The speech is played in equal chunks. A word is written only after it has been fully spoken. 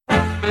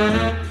Good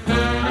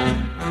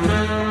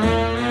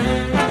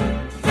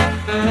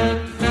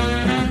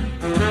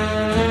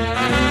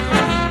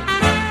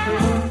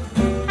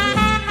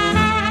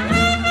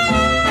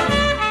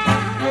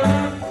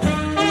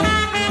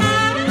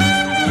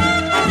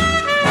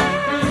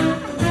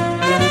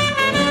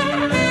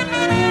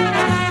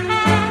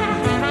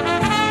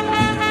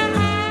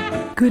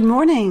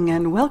morning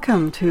and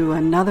welcome to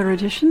another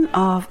edition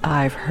of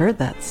I've Heard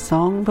That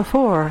Song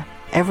Before.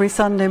 Every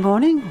Sunday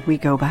morning we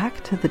go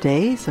back to the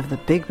days of the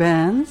big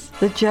bands,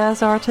 the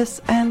jazz artists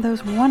and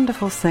those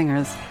wonderful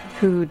singers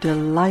who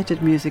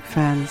delighted music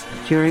fans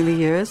during the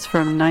years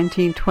from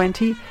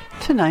 1920 to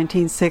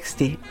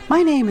 1960.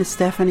 My name is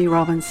Stephanie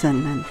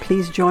Robinson and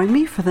please join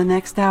me for the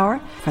next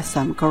hour for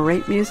some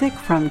great music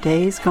from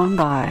days gone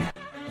by.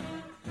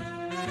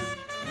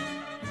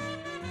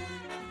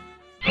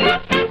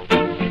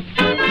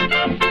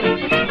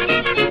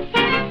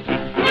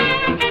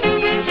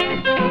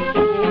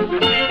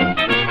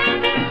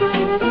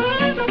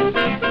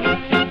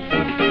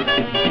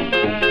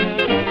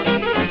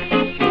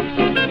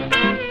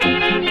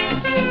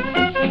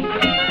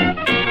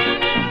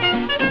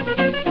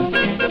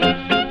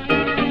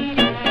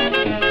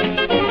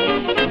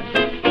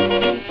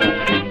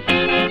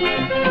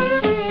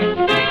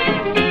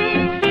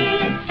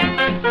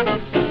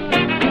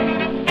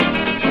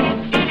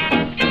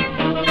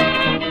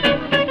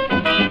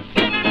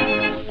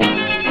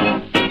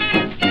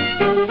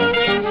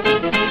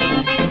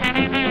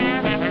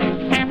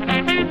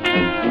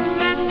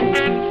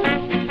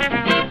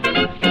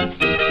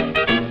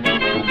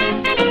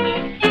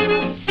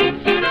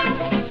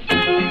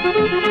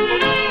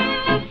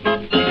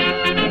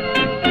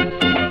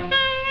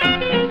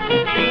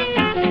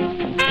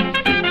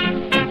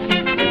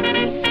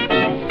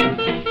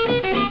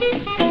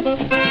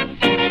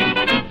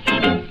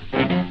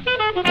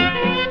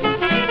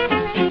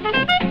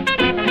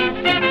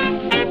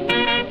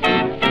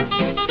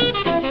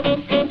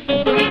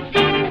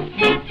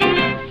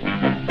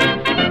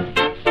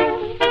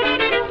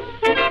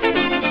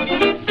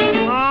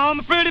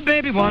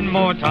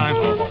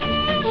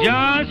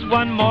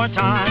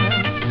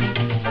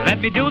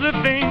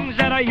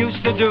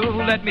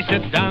 Let me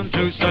sit down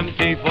to some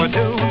tea for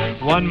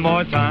two. One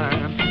more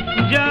time,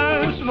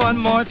 just one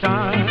more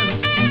time.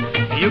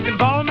 You can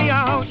call me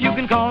out, you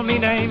can call me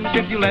names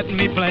if you let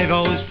me play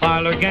those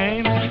parlor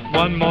games.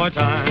 One more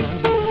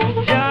time,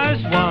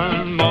 just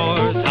one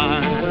more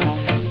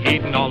time.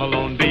 Eating all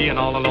alone, being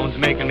all alone's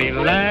making me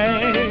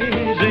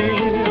lazy.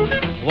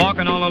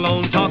 Walking all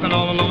alone, talking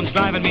all alone's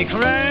driving me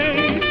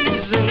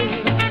crazy.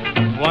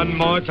 One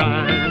more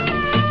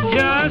time,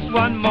 just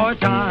one more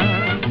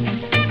time.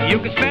 You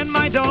can spend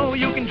my dough,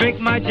 you can drink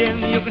my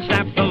gin, you can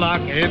snap the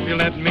lock if you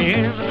let me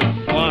in.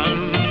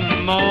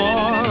 One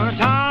more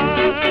time.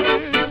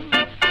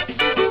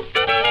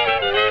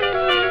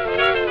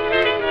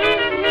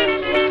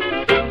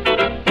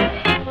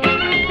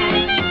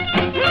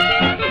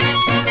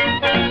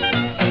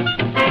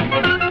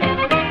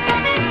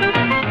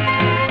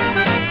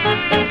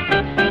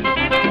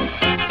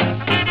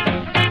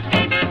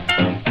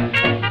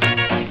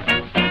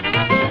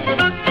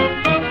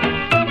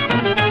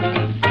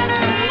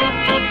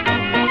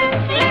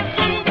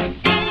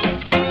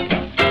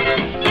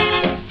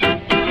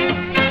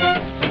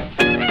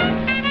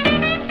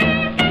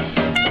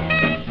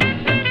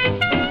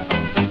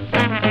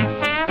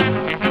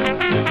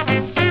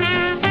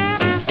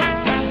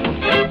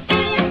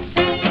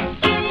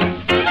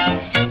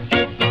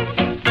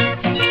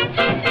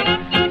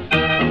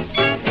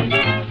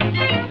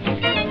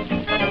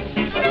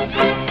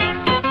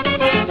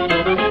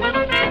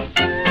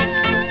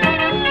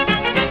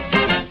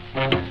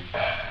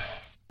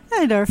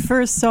 Our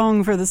first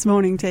song for this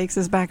morning takes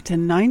us back to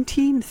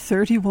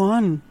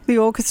 1931. The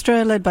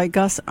orchestra led by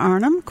Gus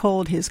Arnhem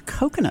called his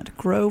Coconut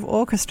Grove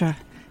Orchestra.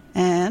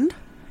 And,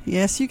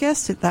 yes, you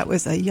guessed it, that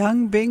was a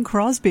young Bing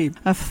Crosby.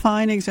 A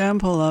fine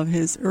example of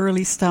his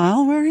early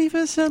style where he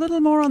was a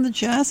little more on the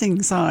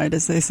jazzing side,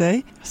 as they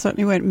say.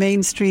 Certainly went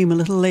mainstream a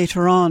little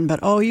later on, but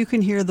oh, you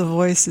can hear the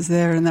voices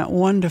there in that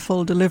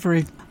wonderful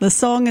delivery. The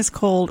song is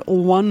called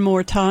One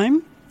More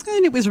Time,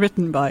 and it was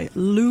written by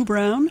Lou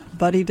Brown,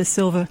 Buddy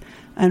DeSilva,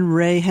 and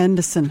Ray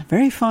Henderson.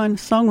 Very fine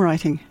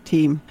songwriting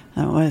team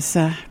that was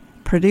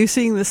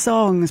producing the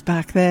songs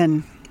back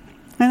then.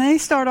 And they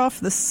start off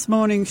this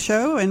morning's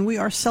show, and we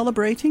are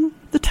celebrating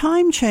the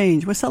time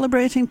change. We're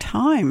celebrating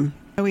time.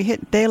 We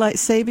hit daylight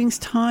savings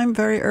time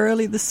very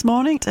early this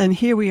morning, and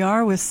here we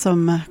are with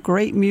some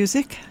great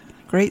music,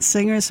 great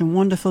singers and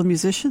wonderful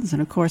musicians,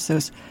 and of course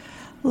those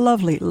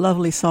lovely,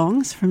 lovely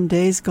songs from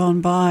days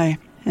gone by.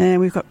 And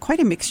we've got quite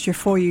a mixture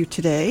for you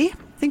today.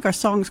 I think our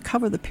songs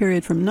cover the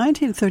period from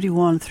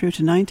 1931 through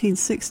to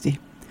 1960.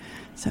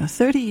 So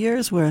 30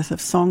 years worth of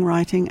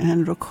songwriting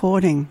and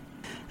recording.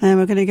 And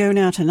we're going to go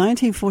now to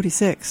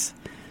 1946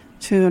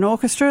 to an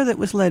orchestra that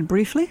was led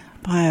briefly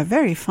by a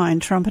very fine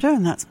trumpeter,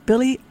 and that's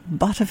Billy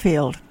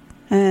Butterfield.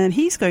 And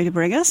he's going to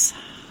bring us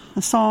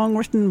a song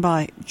written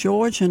by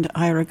George and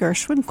Ira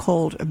Gershwin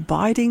called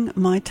Biding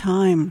My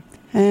Time.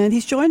 And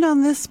he's joined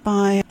on this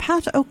by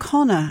Pat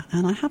O'Connor,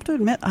 and I have to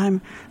admit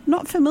I'm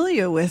not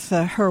familiar with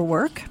her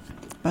work,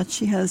 but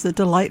she has a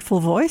delightful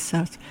voice,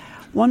 so it's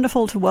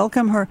wonderful to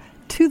welcome her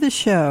to the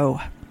show.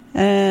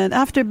 And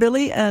after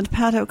Billy and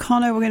Pat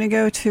O'Connor, we're going to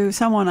go to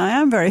someone I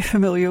am very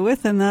familiar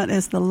with, and that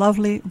is the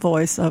lovely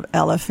voice of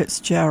Ella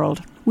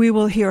Fitzgerald. We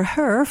will hear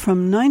her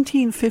from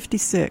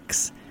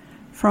 1956,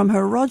 from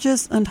her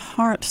Rodgers and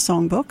Hart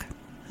songbook.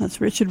 That's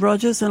Richard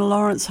Rodgers and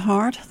Lawrence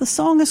Hart. The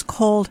song is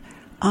called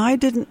I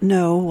Didn't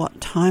Know What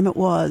Time It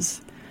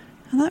Was,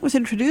 and that was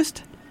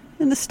introduced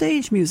in the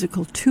stage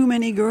musical Too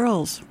Many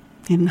Girls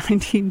in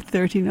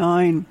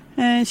 1939.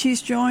 And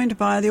she's joined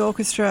by the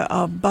orchestra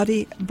of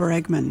Buddy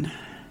Bregman.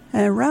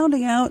 And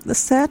rounding out the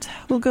set,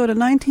 we'll go to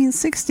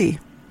 1960,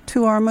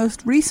 to our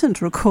most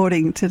recent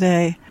recording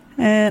today.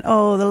 And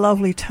oh, the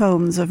lovely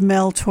tones of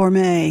Mel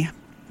Torme.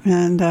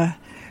 And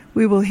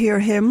we will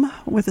hear him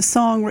with a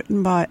song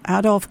written by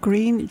Adolph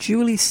Green,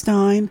 Julie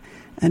Stein,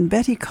 and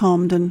Betty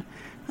Comden.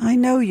 I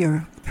know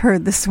you've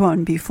heard this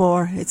one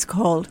before. It's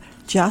called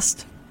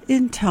Just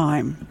in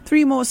Time.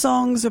 3 more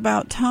songs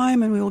about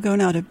time, and we will go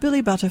now to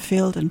Billy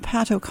Butterfield and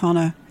Pat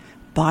O'Connor,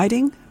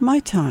 Biding My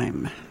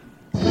Time.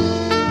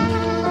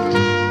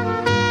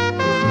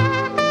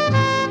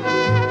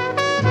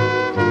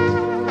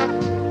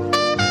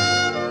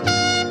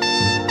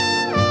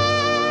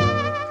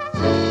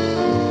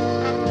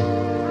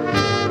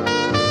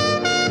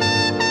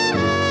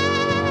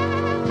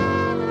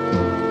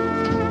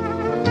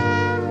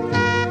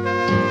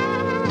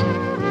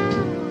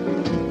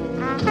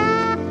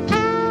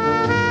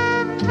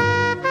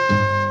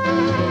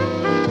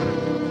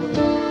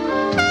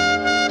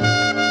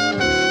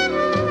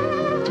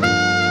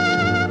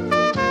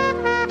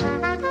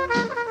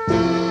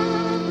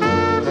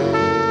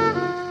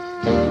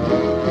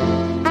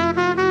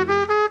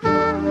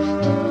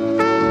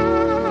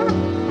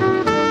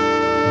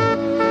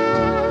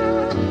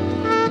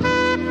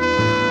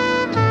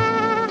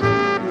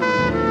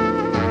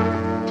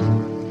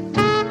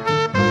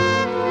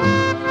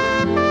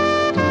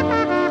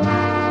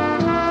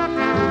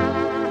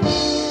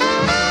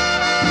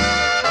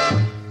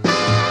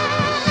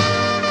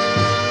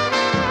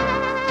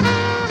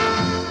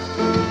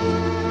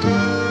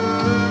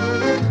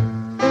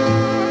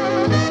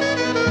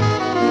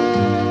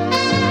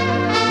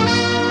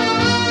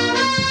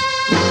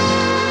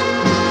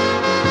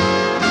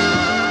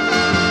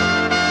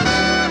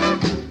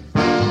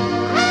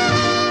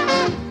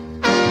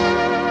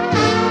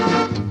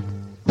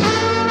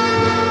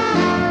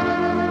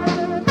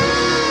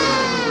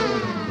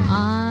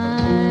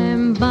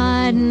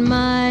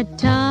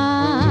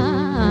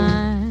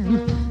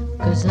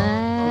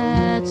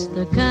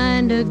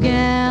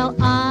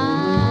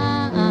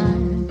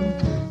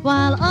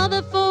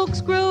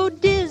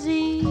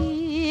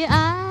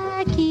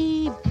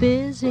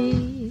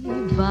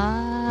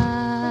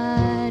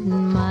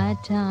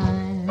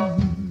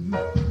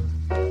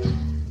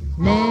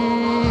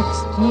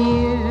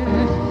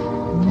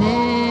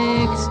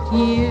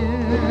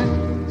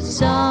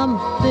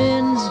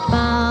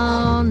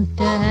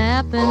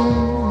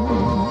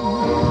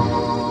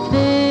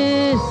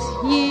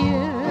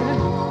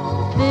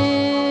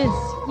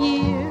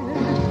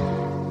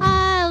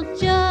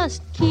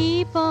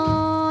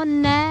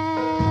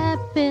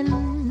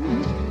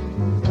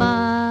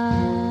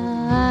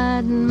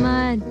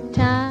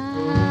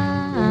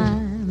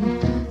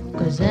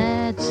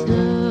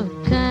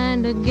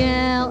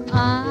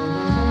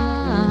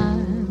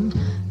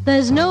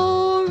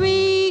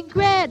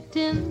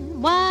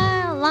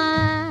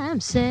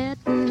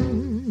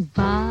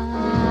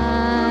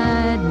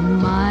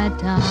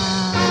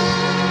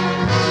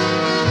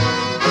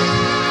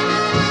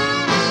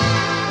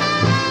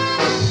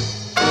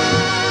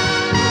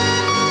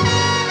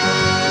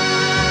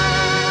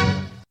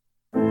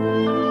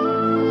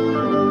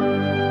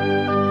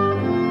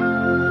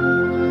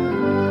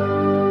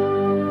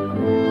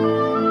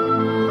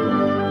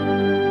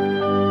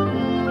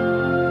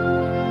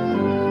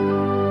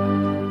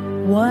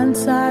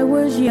 Once I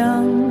was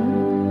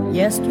young,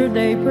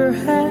 yesterday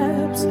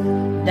perhaps,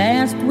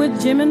 danced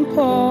with Jim and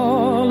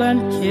Paul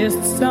and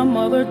kissed some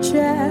other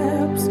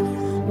chaps.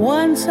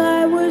 Once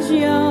I was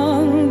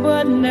young,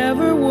 but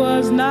never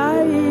was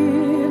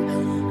naive.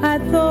 I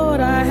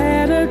thought I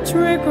had a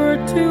trick or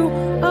two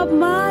up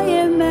my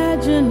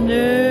imaginary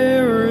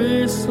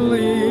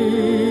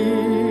sleeve.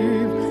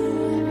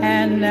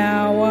 And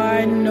now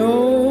I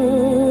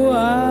know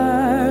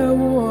I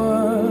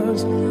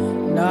was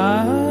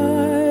naive.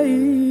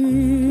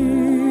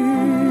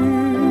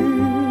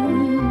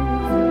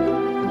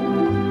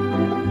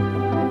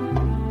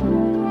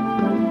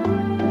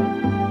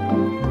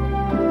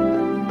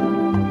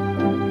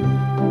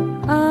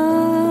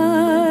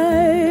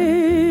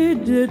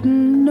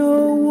 Didn't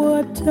know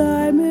what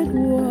time it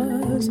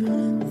was.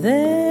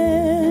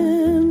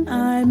 Then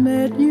I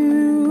met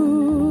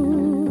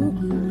you.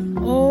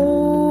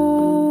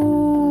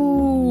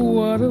 Oh,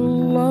 what a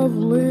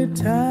lovely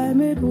time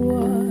it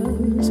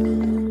was.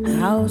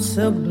 How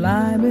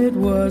sublime it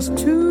was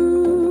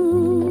too.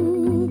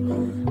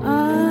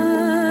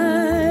 I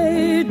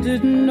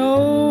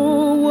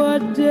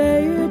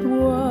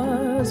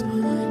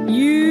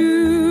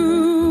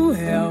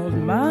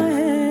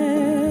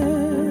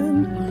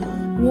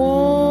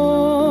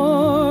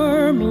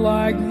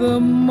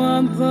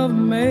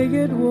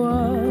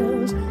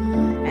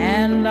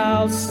and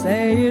I'll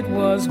say it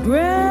was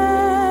grand,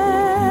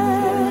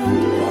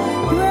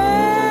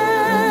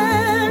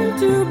 grand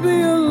to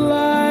be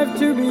alive,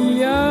 to be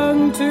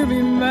young, to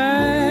be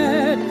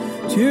mad,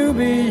 to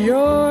be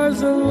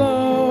yours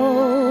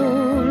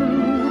alone.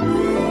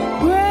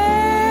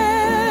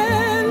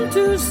 Grand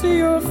to see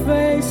your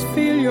face,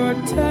 feel your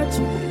touch,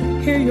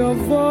 hear your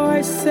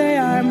voice, say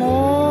I'm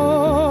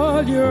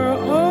all your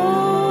own.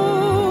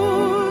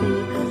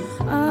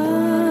 I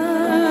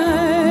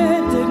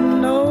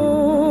didn't know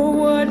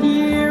what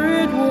year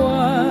it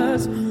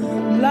was.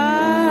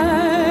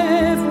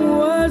 Life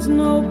was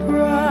no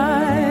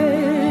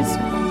prize.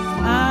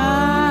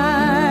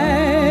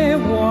 I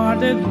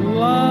wanted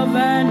love,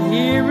 and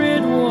here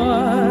it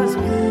was,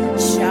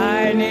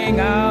 shining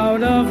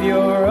out of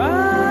your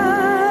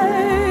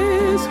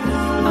eyes.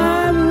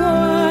 I'm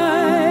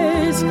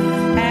wise,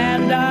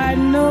 and I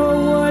know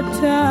what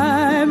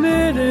time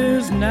it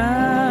is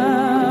now.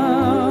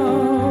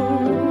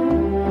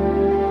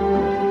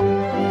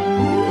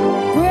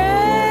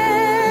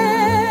 Grand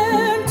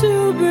to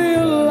be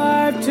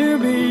alive, to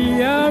be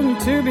young,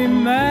 to be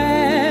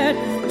mad,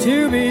 to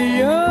be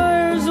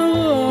yours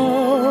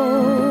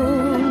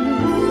alone.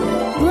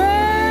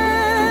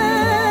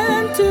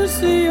 Grand to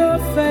see your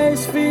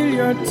face, feel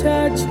your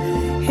touch,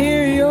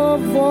 hear your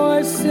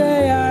voice,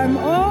 say I'm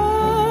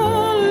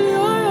all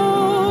your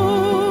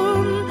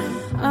own.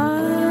 I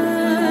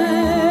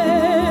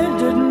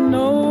didn't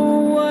know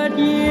what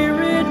year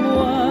it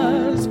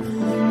was.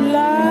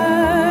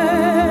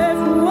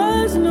 Life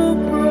was no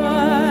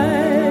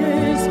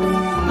prize.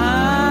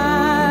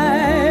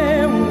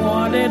 I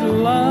wanted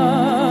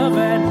love,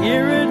 and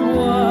here it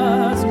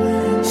was,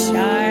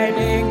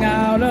 shining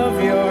out of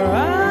your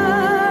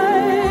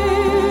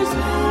eyes.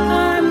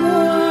 I'm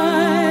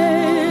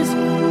wise,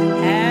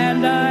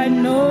 and I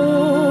know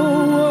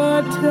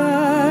what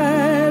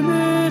time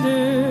it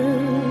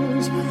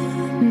is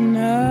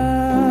now.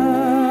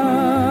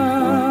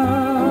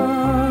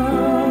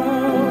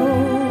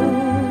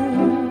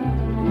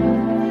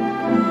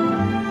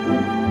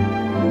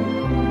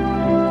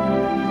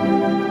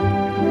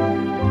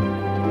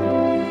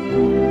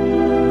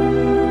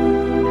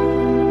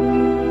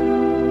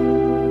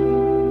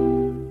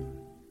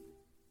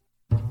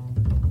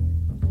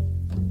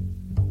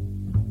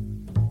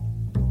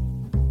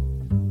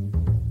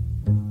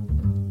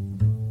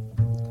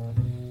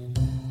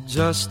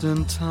 Just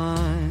in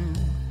time,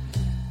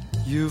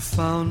 you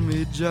found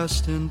me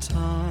just in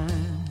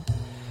time.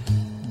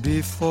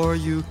 Before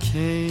you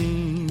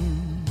came,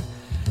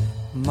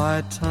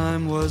 my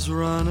time was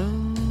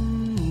running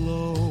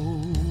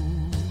low.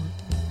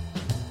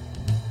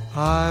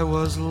 I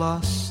was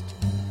lost,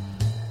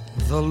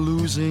 the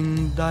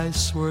losing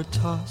dice were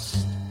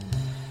tossed.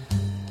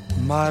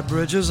 My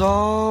bridges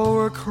all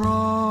were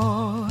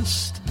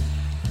crossed,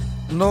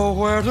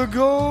 nowhere to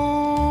go.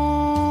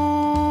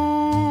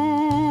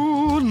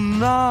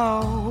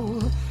 Now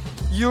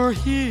you're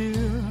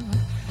here,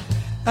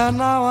 and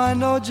now I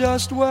know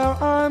just where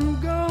I'm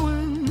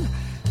going.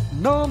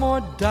 No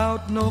more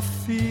doubt, no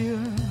fear,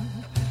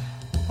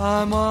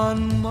 I'm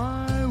on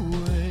my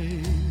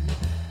way.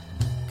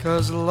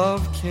 'Cause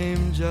love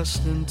came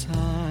just in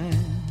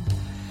time.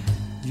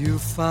 You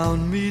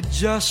found me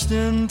just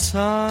in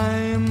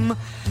time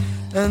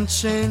and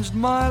changed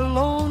my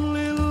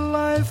lonely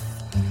life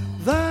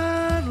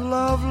that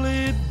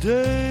lovely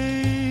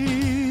day.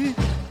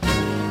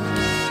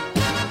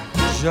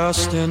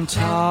 Just in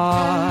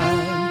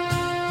time,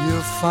 you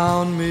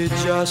found me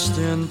just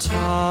in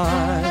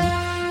time.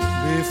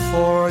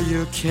 Before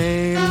you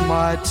came,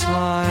 my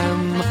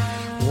time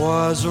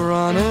was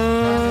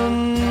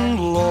running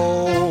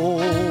low.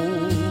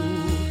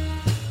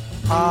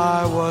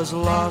 I was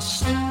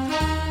lost,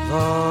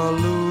 the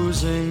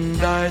losing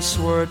dice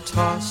were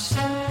tossed.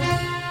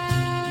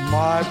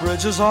 My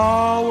bridges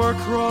all were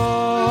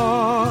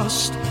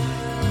crossed,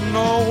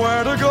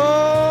 nowhere to go.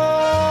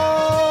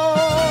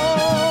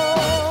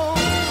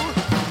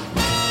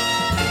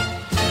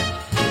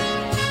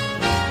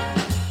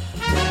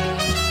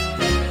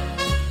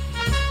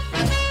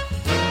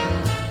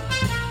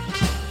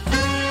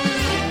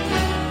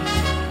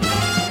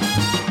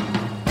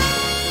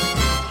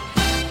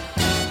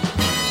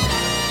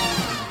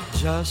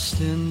 Just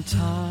in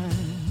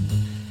time,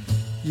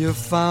 you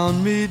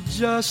found me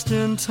just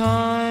in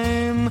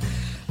time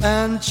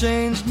and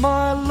changed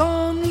my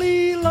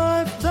lonely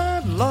life,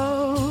 that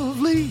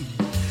lovely,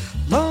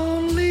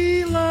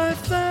 lonely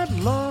life, that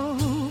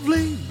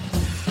lovely,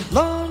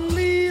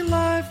 lonely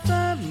life,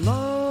 that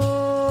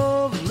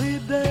lovely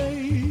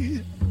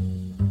day.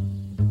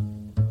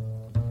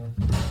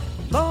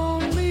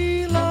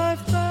 Lonely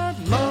life, that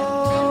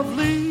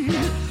lovely,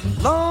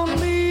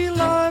 lonely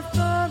life,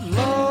 that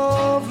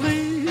lovely,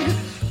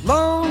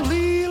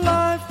 lonely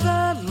life,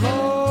 that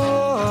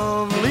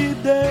lovely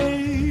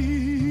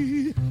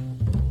day.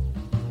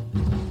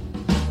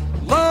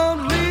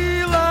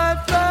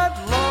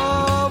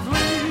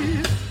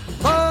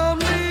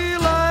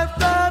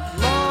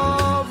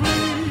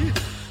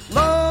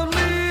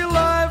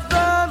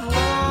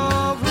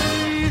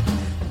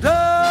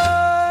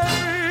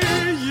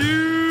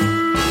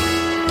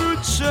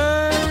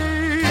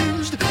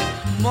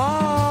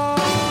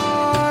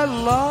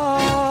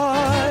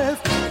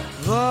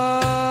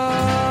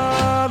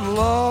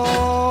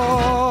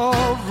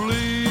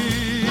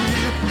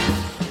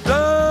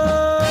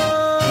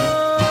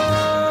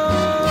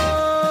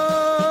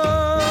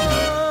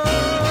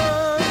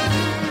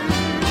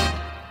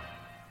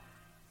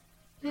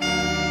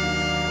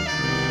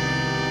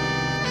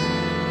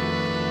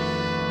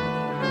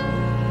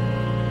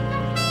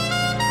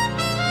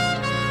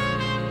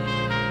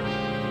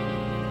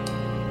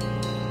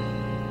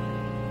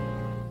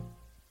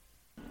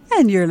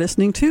 And you're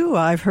listening to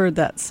I've Heard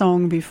That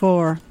Song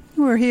Before.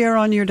 We're here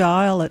on your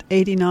dial at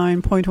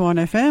 89.1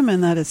 FM,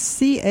 and that is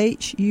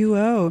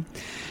CHUO,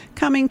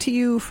 coming to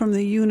you from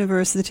the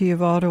University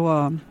of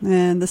Ottawa.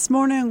 And this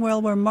morning,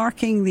 well, we're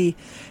marking the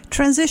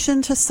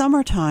transition to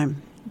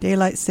summertime.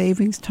 Daylight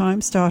savings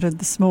time started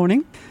this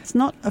morning. It's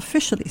not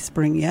officially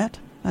spring yet.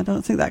 I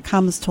don't think that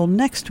comes till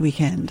next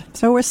weekend.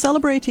 So we're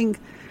celebrating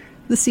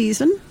the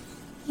season,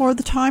 or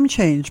the time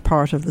change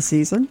part of the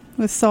season,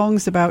 with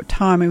songs about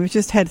time. And we've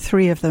just had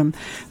 3 of them.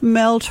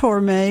 Mel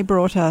Torme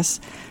brought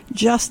us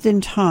Just in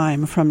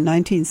Time from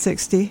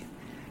 1960.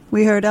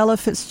 We heard Ella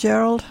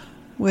Fitzgerald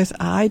with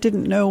I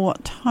Didn't Know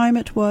What Time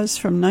It Was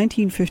from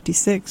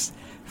 1956,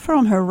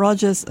 from her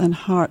Rodgers and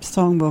Hart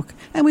songbook.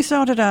 And we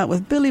started out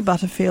with Billy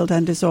Butterfield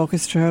and his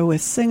orchestra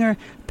with singer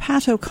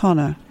Pat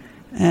O'Connor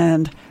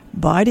and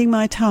Biding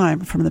My Time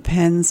from the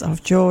pens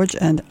of George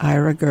and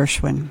Ira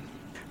Gershwin.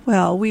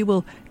 Well, we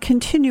will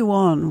continue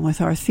on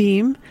with our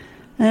theme,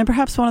 and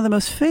perhaps one of the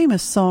most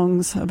famous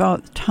songs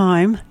about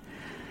time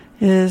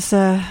is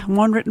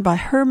one written by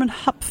Herman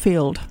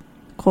Hupfield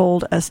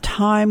called As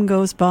Time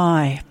Goes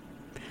By,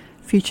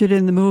 featured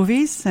in the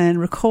movies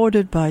and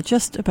recorded by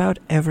just about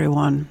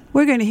everyone.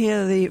 We're going to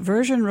hear the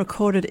version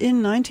recorded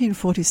in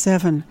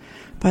 1947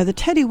 by the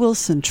Teddy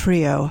Wilson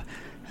Trio,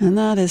 and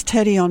that is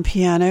Teddy on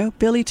piano,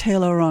 Billy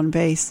Taylor on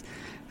bass,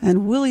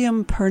 and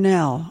William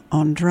Purnell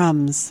on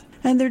drums.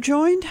 And they're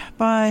joined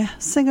by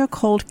a singer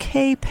called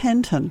Kay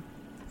Penton.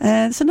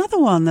 And it's another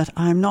one that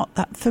I'm not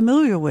that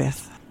familiar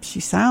with. She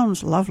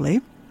sounds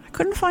lovely. I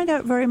couldn't find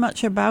out very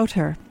much about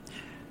her,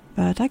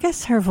 but I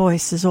guess her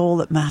voice is all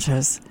that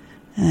matters.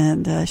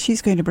 And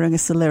she's going to bring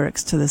us the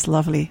lyrics to this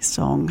lovely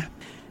song.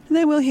 And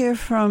then we'll hear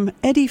from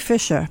Eddie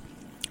Fisher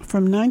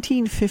from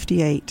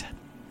 1958,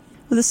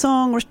 with a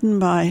song written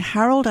by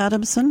Harold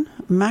Adamson,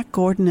 Mac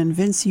Gordon and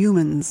Vince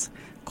Youmans,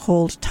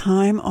 called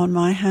Time on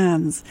My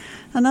Hands,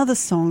 another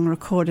song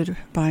recorded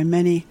by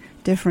many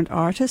different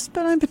artists,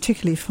 but I'm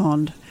particularly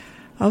fond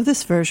of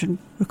this version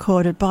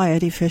recorded by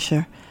Eddie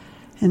Fisher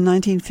in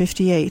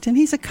 1958, and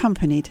he's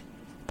accompanied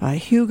by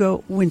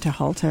Hugo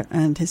Winterhalter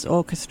and his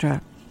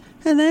orchestra.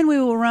 And then we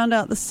will round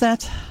out the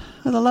set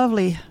with a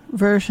lovely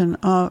version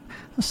of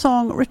a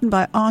song written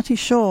by Artie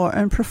Shaw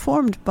and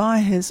performed by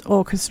his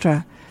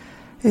orchestra.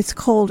 It's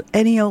called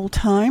Any Old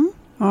Time.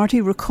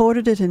 Artie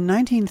recorded it in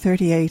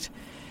 1938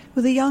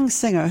 with a young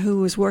singer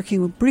who was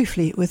working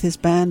briefly with his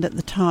band at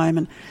the time,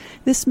 and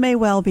this may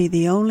well be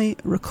the only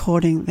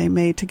recording they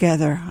made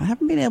together. I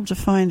haven't been able to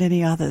find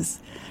any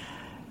others.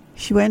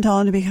 She went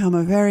on to become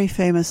a very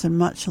famous and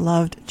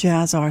much-loved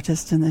jazz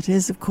artist, and it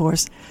is, of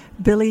course,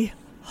 Billie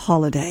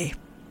Holiday.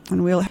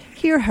 And we'll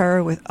hear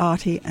her with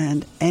Artie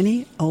and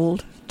Any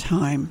Old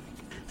Time.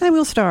 And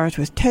we'll start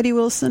with Teddy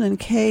Wilson and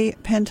Kay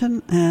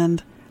Penton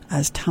and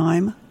As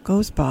Time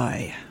Goes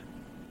By.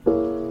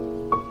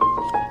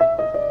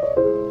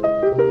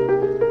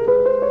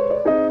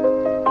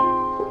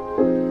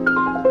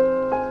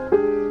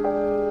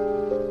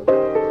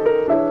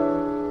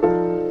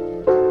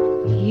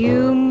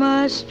 You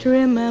must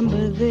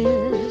remember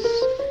this,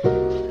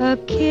 a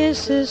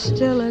kiss is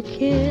still a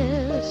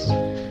kiss,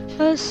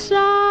 a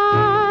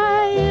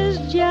sigh is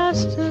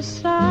just a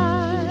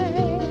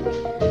sigh.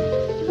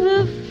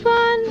 The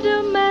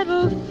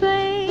fundamental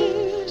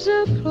things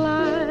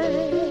apply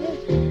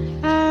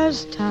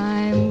as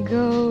time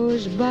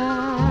goes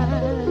by.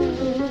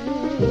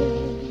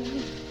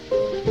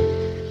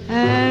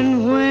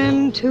 And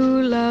when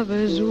two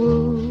lovers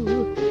woo,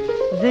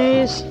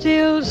 they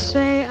still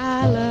say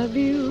I love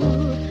you.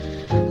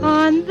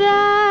 On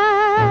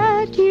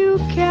that you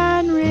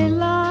can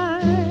rely.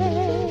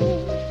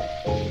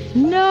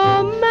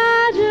 No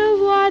matter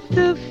what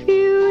the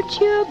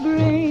future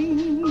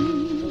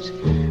brings,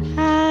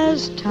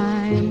 as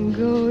time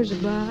goes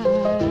by.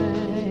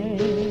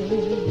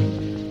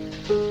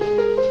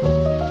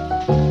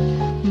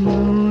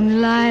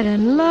 Moonlight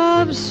and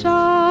love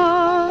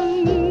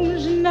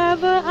songs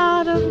never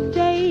out of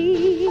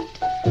date.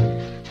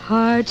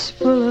 Hearts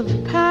full of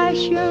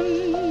passion,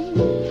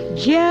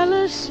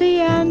 jealousy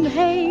and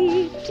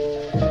hate.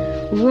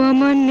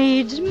 Woman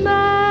needs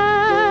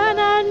man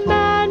and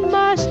man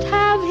must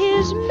have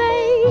his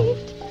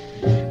mate.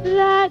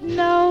 That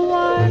no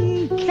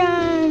one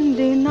can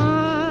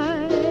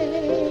deny.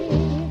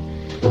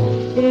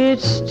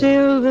 It's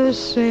still the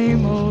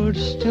same old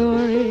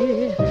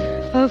story,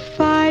 a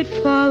fight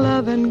for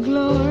love and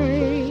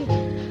glory,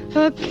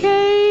 a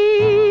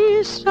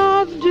case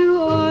of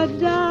do or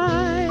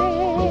die.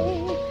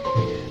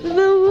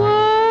 The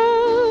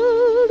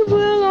world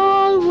will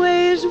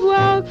always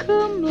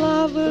welcome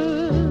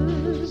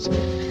lovers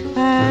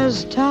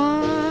as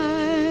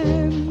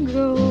time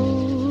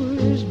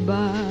goes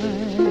by.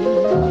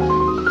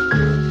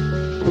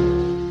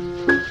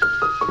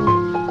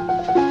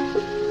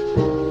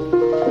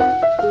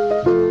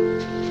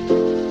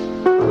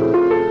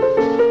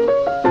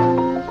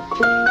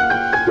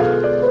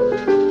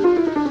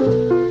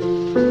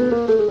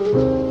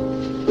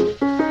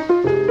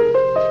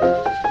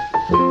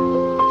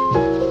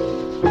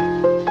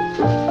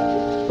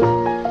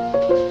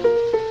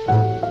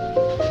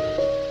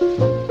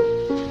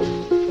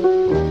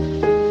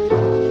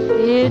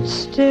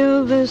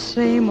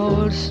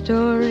 old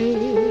story,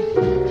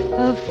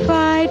 a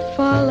fight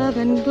for love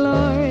and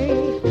glory,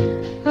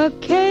 a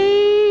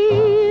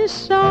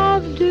case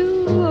of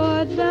do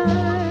or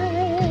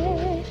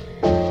die.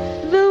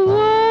 The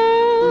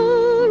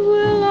world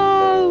will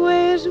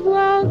always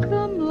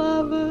welcome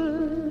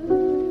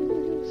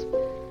lovers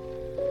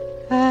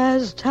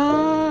as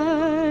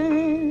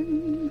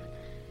time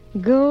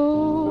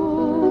goes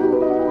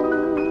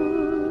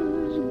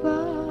by.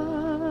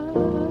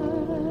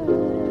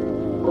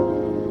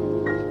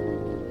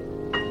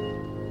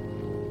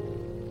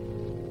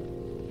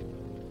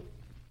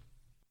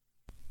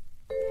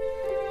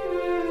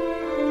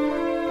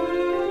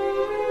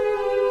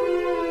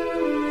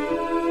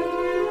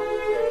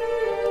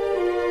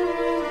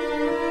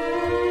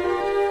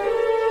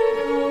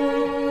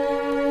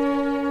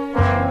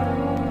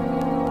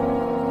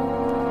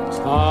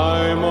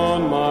 Time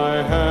on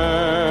my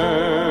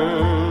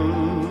hands,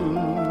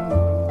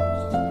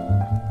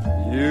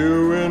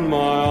 you in my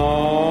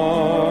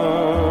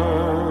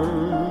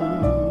arms,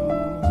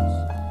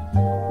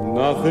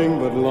 nothing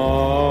but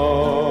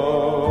love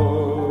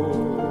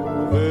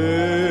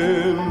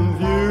in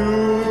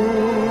view.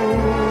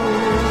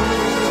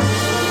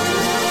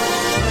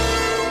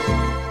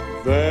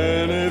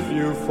 Then if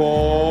you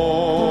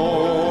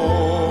fall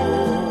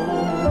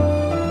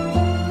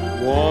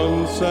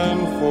once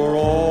and for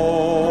all,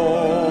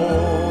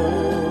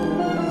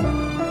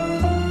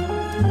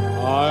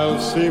 I'll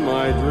see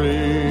my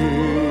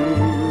dreams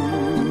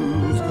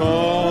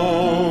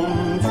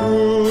come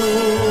true.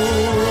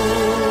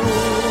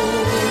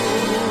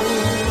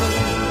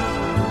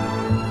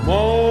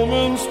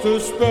 Moments to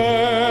spare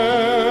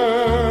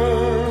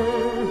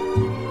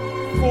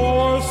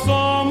for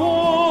someone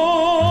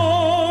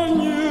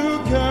you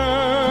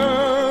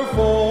care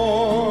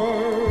for,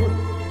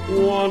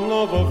 one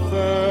love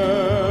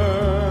affair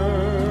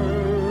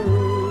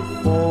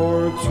for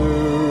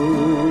two.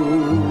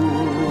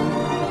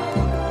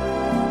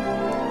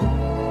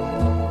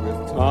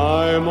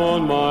 Time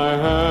on my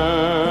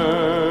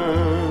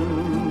hands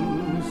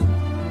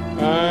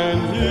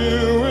and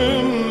you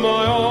in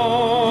my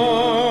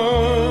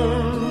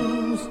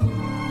arms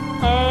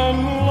and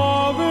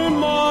love in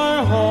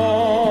my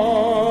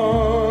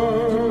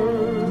heart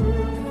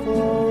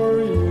for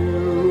you.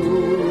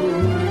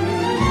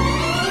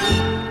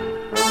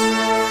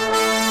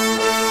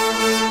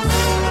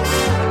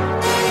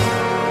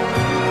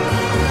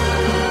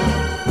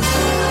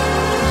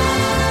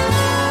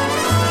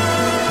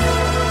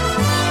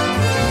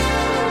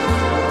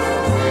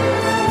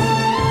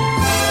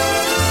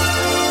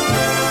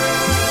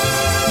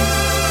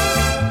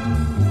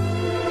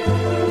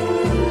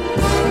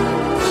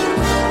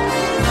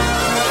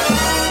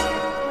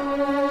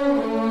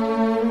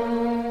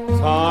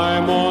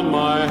 Time on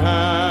my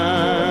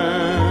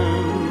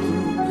hands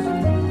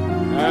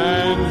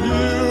and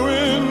you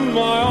in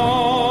my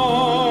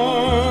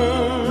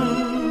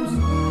arms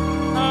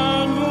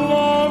and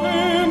love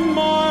in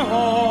my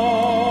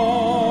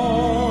heart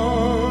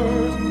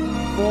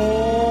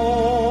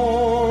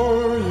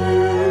for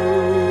you.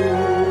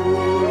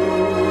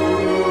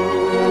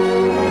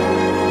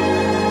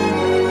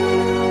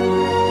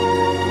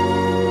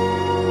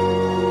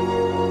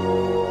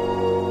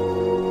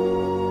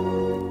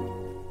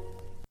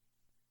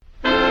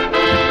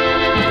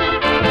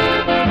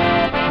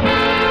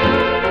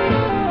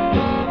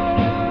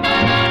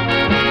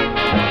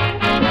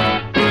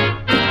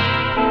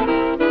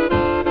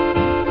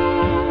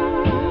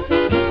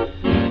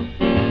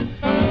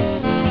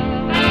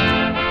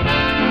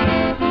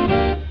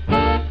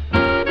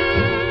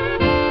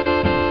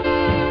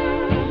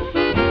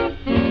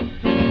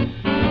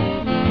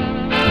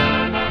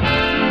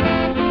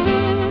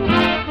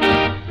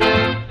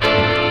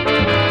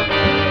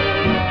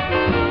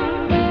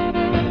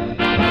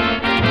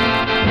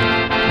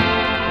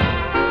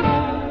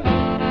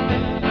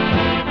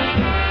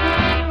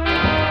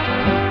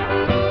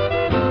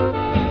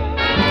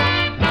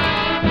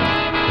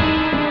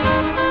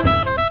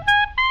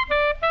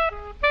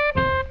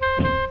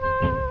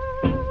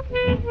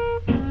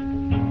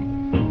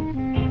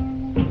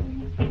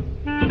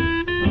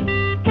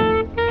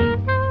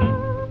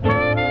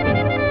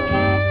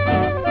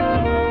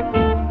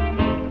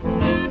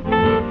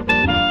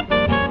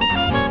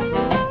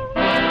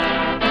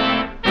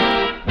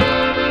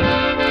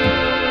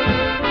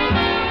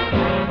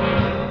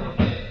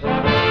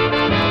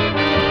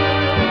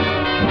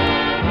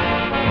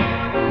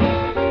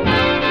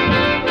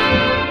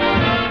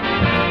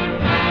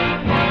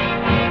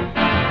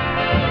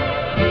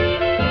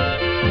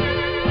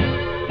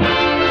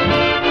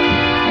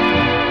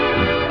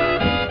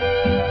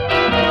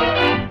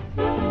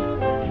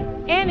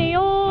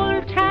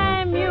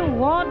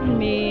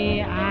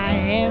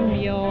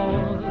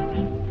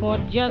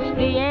 Just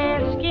the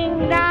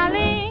asking,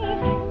 darling.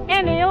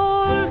 Any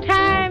old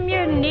time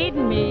you need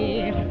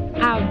me,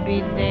 I'll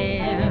be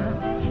there.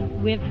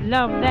 With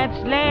love that's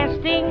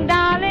lasting,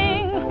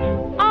 darling.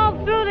 All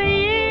through the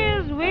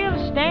years we'll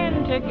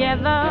stand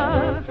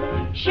together,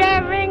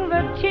 sharing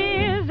the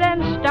tears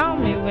and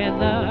stormy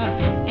weather.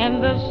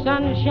 and the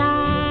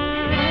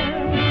sunshine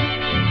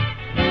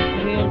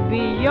will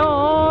be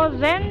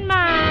yours and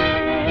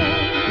mine.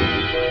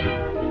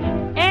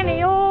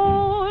 Any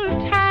old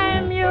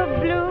time you're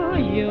blue,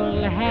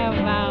 you'll have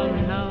our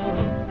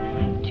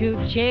love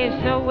to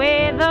chase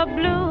away the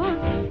blues.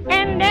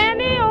 And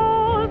any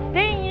old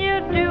thing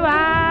you do,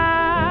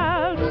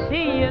 I'll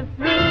see you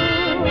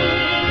through.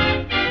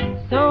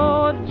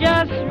 So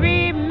just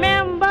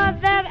remember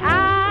that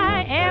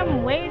I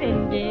am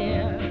waiting,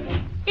 dear.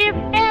 If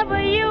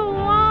ever you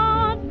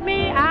want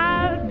me,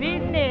 I'll be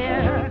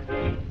near.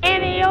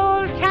 Any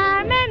old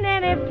time and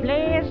any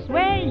place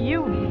where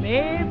you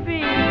may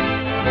be.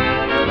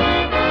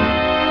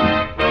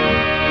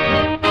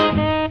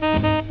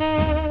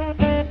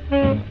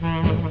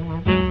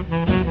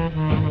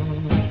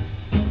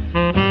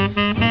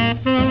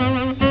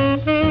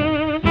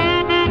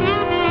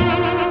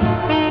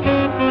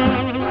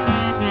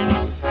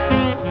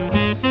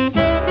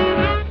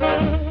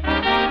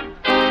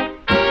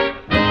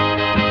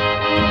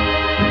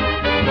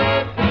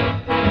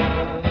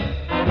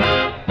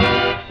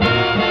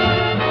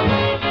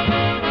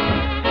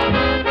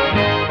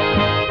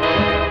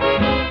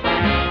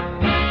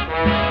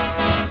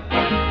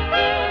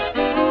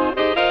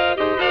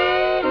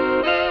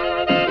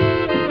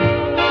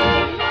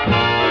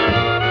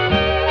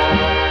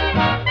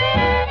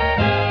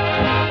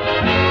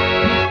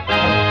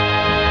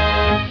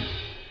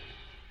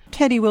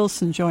 Teddy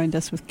Wilson joined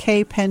us with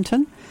Kay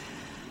Penton,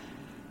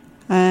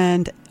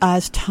 and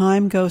As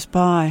Time Goes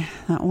By,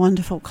 that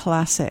wonderful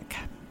classic.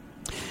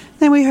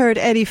 Then we heard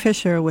Eddie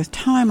Fisher with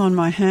Time on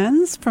My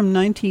Hands from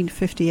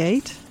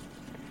 1958,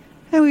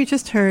 and we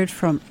just heard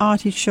from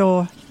Artie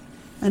Shaw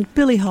and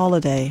Billie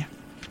Holiday,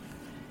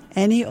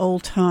 Any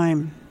Old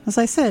Time. As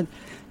I said,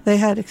 they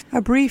had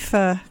a brief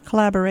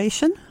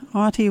collaboration.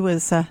 Artie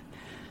was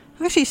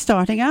actually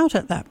starting out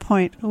at that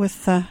point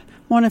with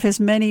one of his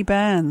many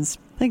bands.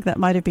 I think that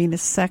might have been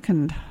his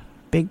second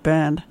big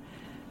band.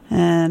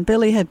 And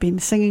Billy had been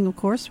singing, of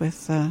course,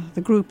 with the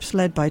groups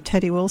led by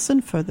Teddy Wilson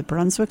for the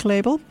Brunswick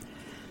label.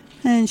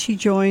 And she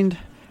joined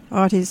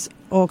Artie's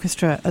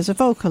orchestra as a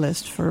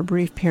vocalist for a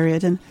brief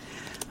period. And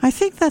I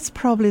think that's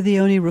probably the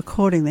only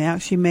recording they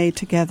actually made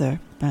together.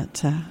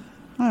 But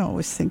I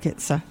always think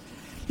it's a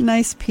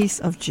nice piece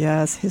of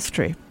jazz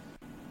history.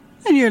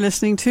 And you're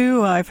listening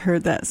to I've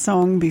Heard That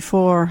Song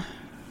Before.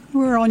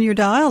 We're on your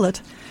dial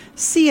at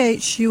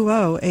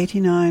CHUO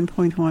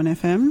 89.1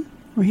 FM.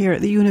 We're here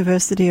at the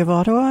University of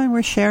Ottawa, and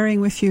we're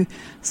sharing with you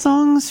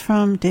songs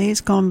from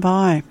days gone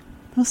by,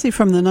 mostly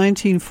from the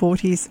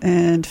 1940s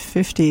and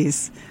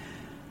 50s.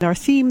 Our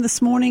theme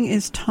this morning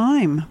is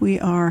time. We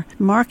are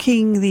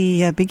marking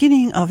the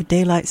beginning of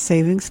daylight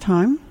savings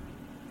time.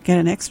 Get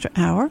an extra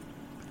hour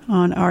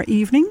on our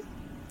evening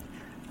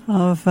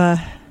of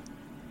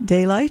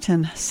daylight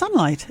and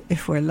sunlight,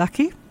 if we're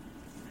lucky.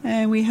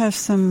 And we have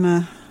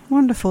some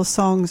wonderful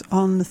songs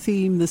on the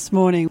theme this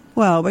morning.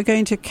 Well, we're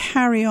going to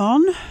carry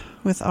on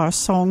with our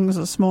songs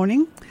this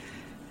morning.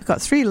 We've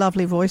got three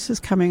lovely voices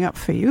coming up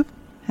for you,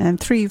 and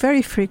three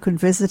very frequent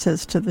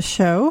visitors to the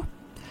show.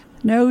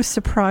 No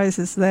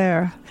surprises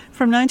there.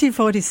 From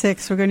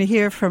 1946, we're going to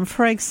hear from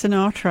Frank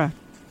Sinatra,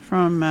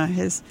 from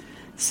his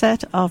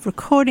set of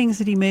recordings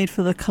that he made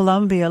for the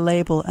Columbia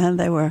label, and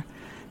there were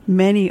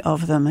many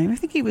of them. I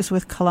think he was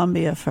with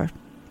Columbia for a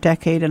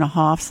decade and a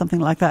half, something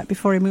like that,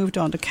 before he moved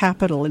on to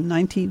Capitol in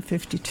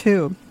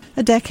 1952.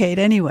 A decade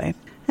anyway.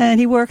 And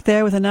he worked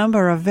there with a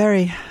number of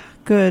very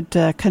good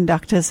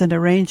conductors and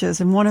arrangers,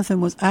 and one of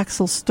them was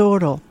Axel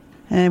Stordahl.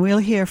 And we'll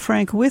hear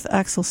Frank with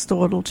Axel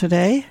Stordahl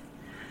today.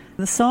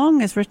 The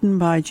song is written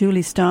by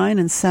Julie Stein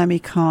and Sammy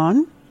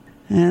Kahn,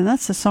 and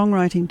that's a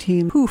songwriting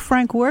team who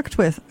Frank worked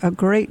with a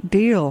great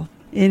deal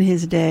in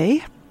his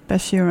day,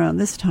 especially around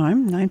this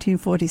time,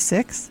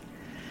 1946.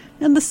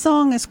 And the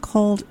song is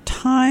called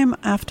Time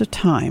After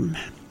Time.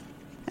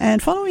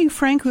 And following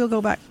Frank, we'll go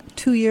back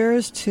 2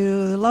 years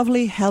to the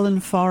lovely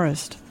Helen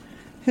Forrest,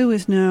 who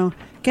is now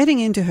getting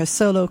into her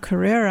solo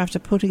career after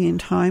putting in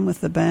time with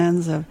the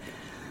bands of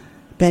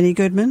Benny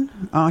Goodman,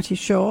 Artie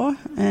Shaw,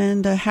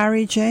 and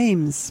Harry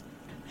James.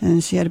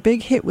 And she had a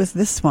big hit with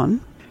this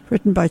one,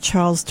 written by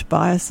Charles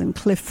Tobias and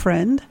Cliff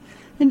Friend,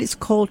 and it's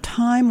called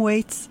Time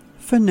Waits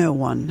for No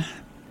One.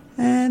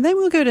 And then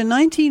we'll go to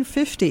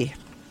 1950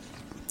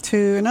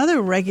 to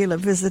another regular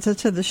visitor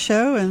to the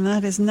show, and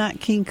that is Nat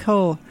King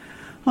Cole,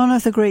 one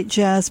of the great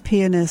jazz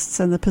pianists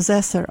and the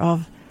possessor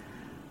of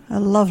a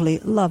lovely,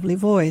 lovely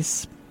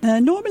voice.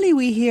 Normally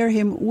we hear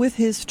him with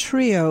his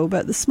trio,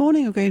 but this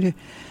morning we're going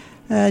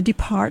to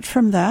depart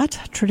from that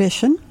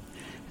tradition,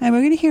 and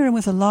we're going to hear him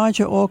with a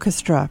larger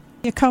orchestra,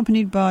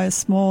 accompanied by a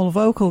small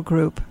vocal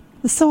group.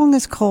 The song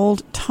is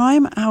called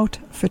Time Out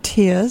for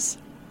Tears,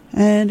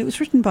 and it was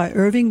written by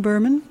Irving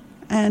Berman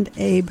and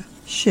Abe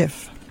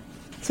Schiff.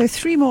 So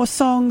three more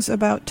songs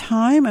about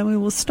time, and we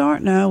will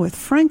start now with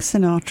Frank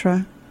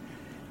Sinatra,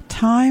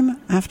 Time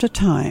After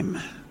Time.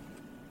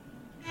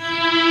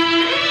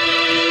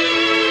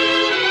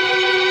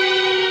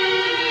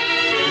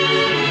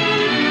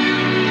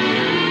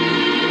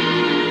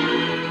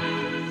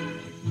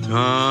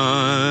 Time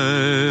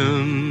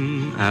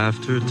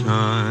after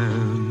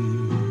time,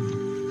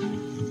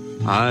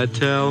 I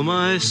tell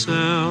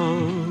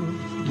myself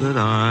that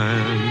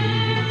I'm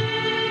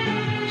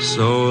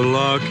so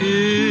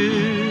lucky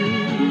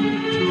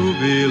to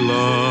be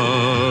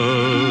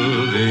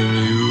loving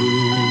you.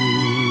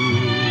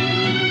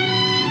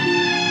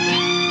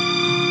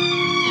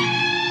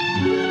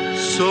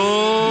 So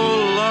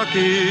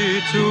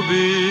lucky to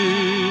be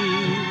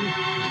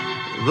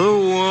the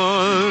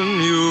one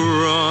you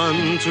run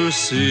to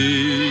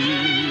see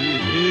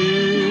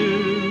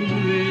in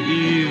the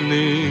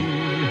evening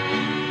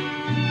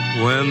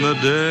when the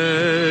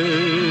day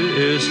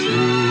is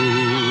through.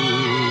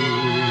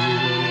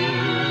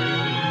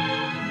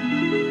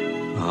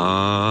 I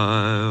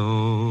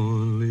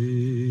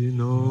only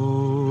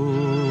know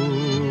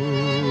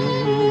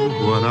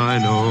what I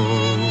know.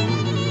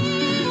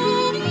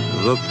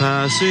 The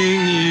passing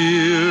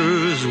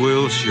years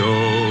will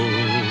show.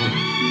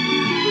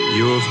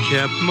 You've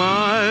kept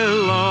my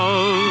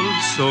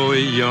love so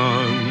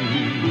young,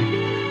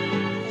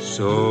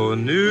 so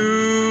new.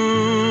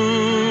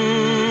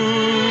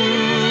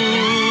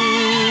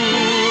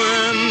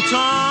 And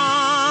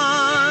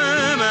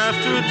time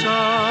after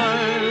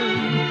time,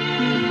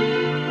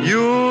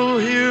 you'll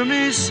hear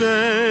me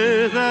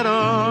say that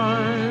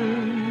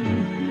I'm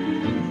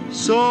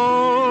so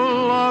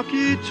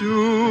lucky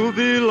to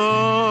be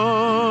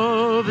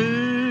loving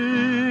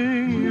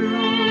you.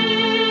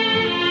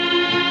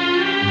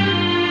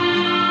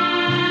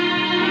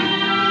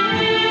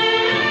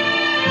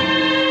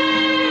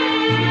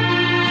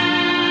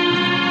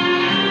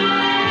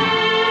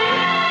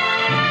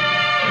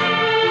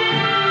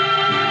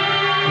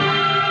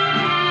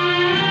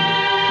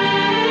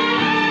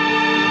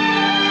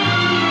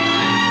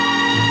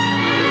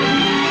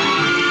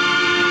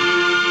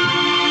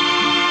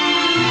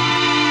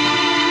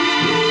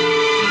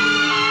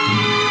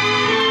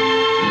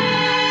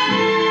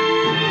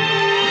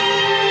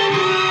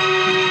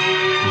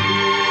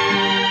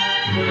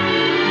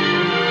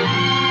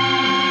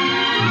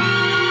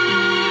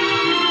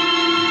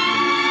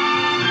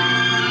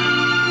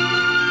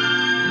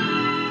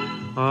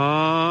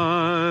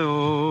 I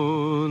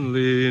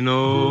only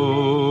know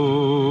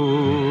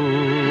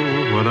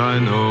what I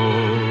know.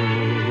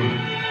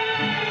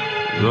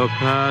 The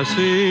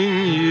passing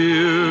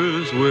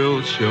years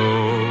will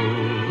show.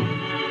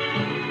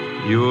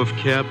 You have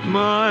kept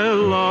my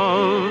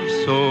love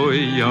so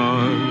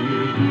young,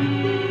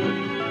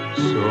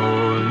 so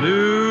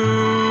new.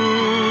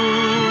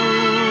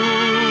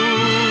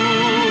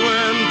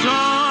 And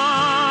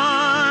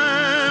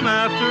time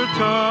after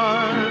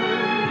time,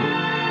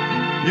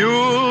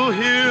 you'll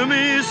hear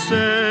me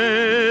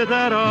say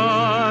that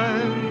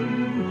I'm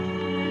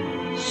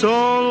so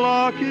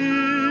lucky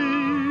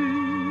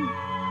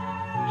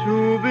to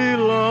be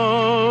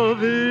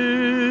loving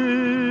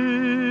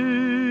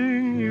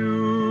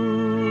you.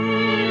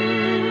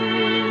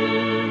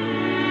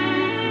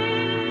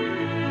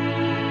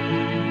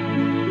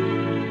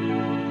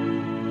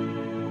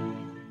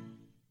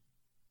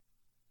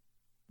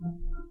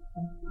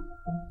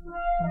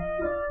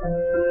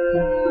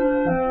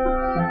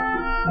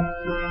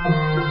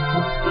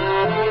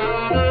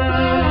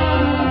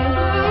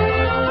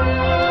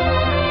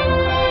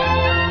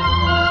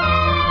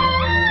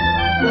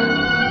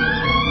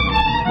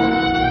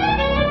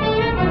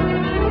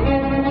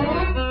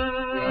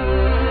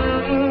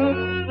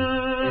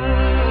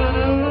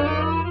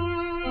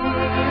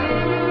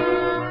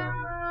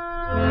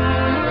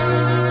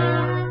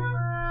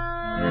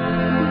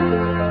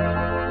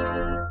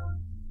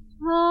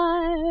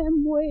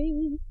 Time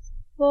waits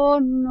for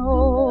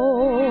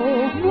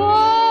no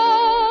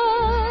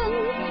one.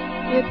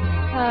 It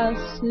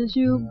passes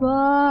you by.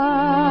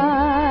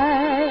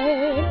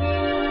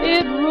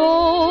 It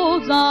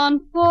rolls on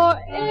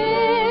forever,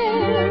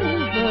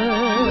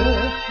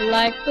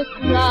 like the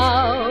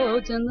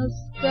clouds in the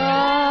sky.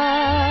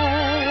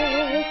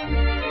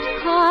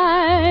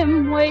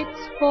 Time waits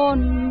for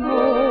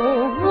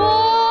no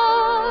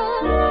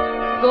one.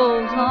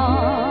 Goes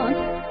on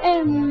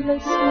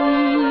endlessly.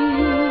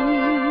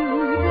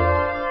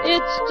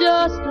 It's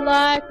just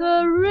like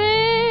a river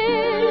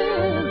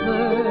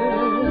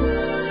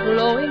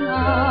flowing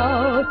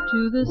out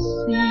to the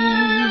sea.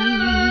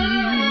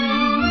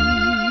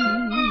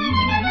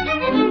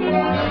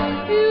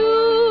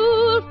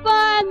 You'll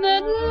find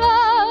that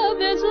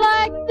love is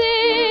like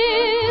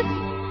this.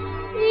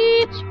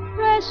 Each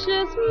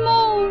precious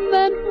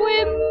moment we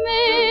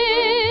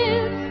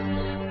miss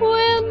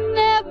will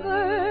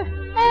never,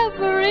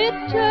 ever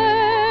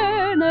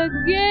return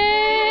again.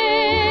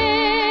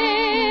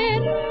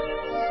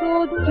 So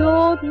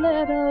don't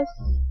let us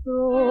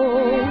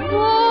throw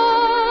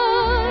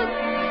one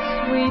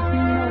sweet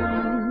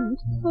moment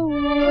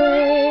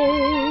away.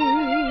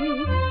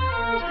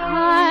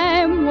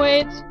 Time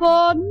waits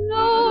for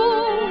no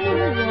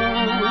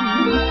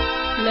one.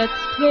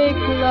 Let's take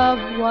love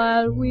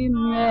while we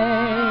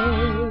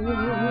may.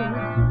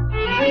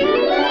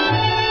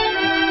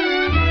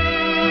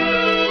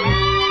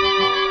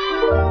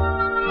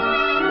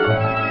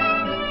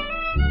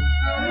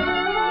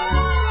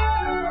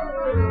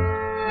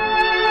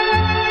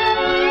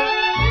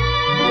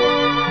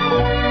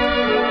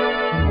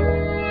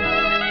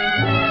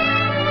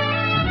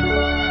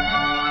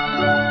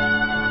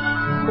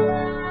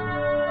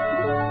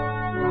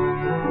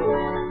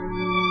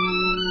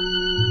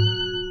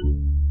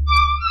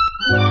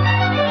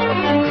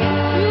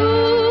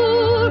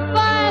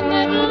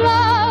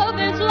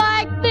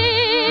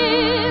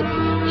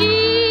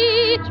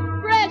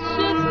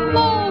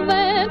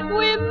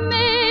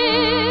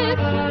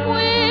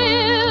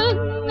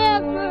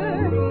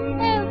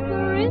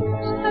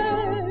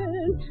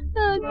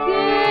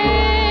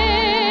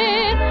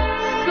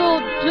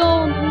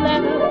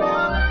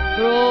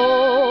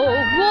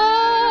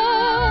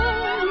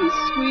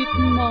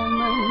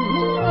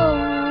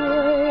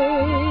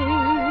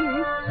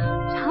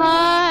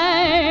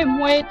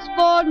 waits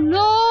for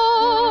no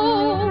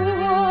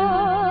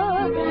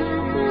one.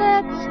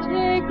 Let's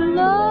take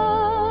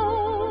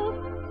love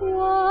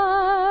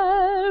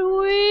while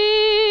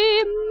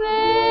we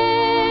may.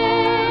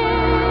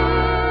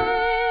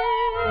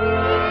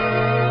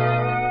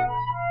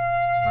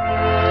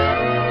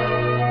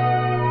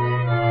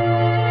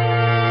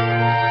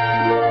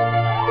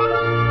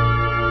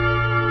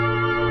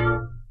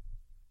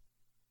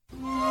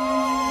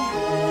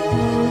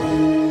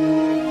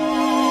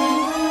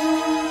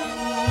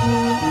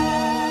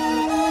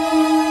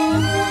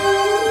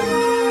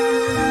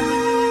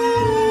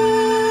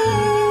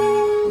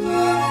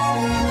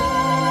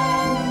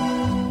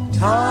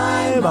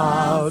 Time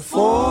out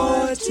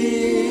for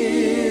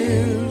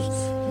tears,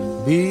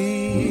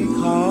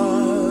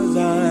 because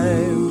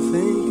I'm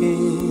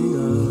thinking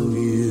of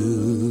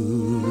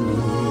you.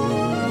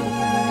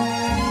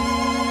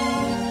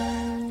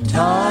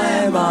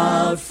 Time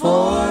out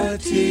for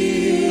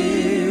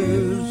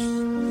tears,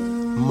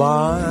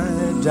 my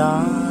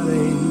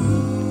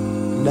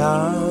darling,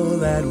 now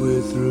that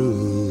we're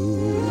through.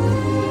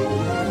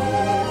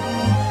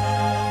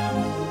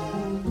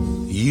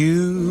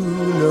 You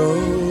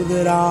know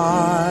that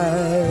I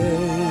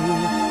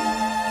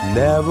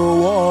never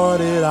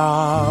wanted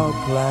our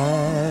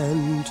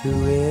plan to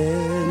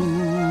end,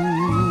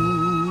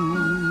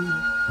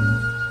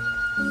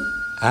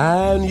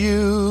 and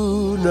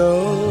you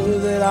know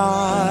that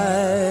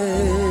I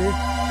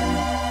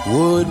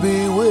would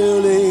be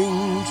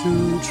willing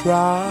to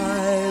try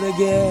it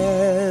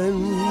again,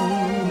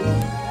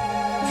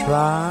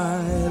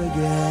 try it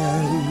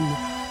again.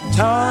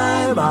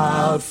 Time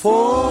out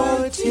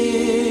for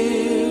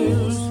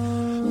tears,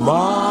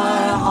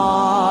 my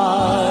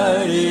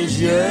heart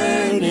is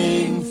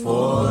yearning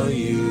for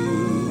you.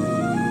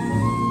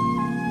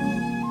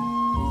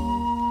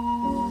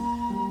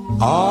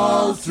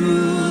 All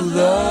through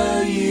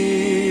the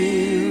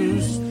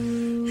years,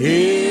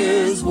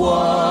 here's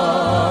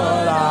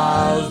what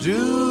I'll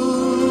do.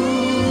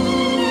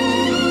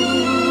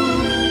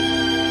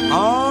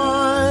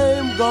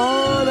 I'm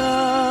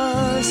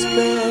gonna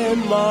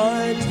spend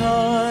my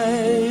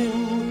time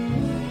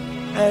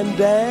and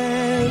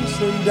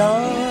dance and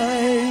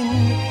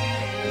dine,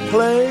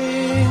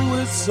 playing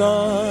with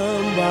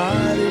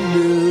somebody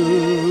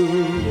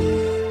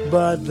new.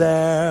 But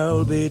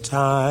there'll be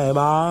time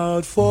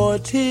out for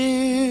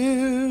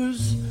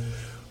tears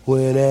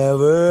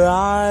whenever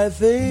I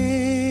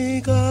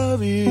think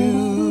of you.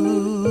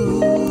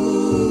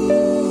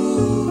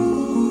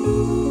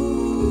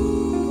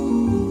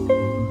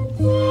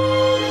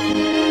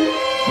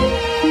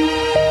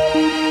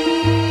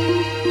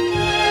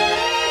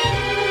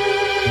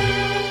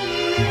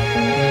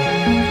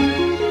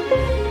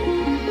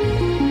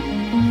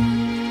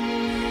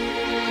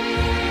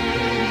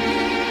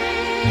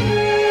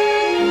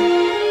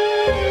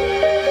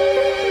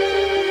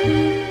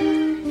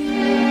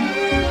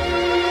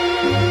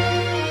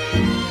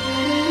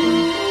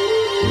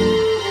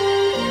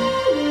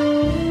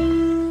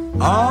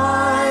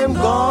 I'm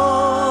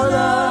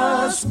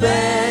gonna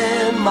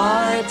spend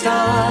my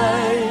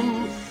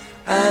time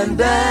and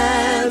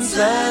dance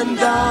and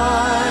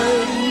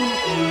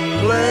dine,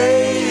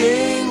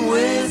 playing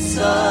with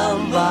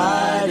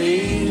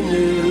somebody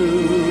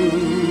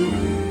new.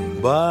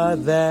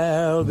 But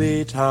there'll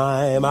be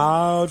time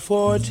out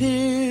for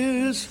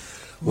tears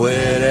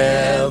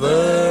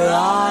whenever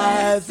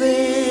I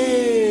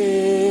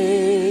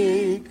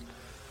think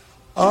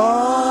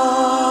of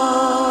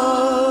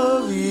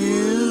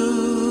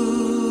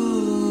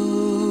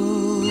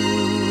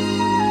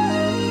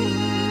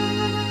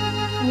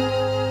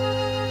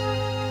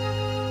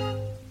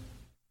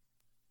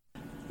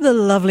the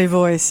lovely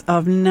voice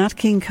of Nat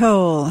King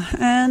Cole,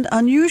 and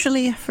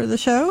unusually for the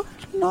show,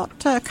 not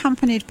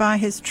accompanied by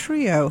his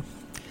trio.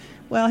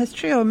 Well, his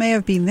trio may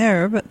have been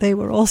there, but they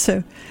were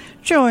also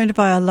joined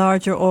by a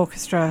larger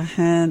orchestra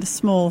and a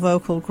small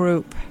vocal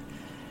group.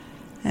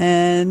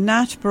 And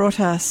Nat brought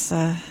us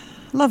a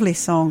lovely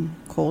song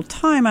called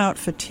Time Out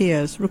for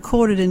Tears,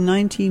 recorded in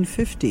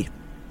 1950.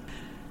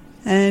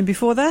 And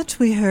before that,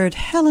 we heard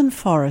Helen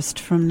Forrest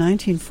from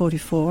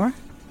 1944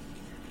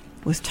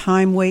 with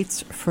Time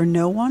Waits for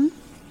No One.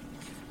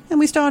 And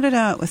we started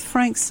out with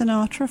Frank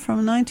Sinatra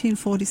from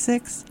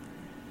 1946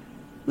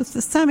 with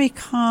the Sammy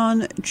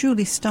Cahn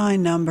Julie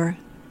Stein number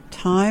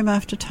Time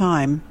After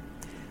Time.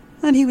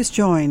 And he was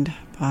joined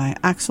by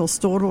Axel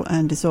Stordahl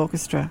and his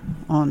orchestra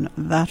on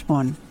that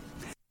one.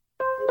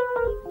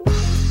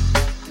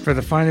 For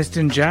the finest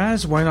in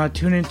jazz, why not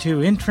tune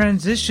into In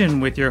Transition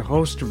with your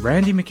host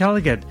Randy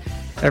McElligott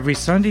every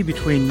Sunday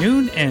between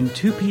noon and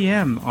 2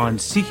 p.m. on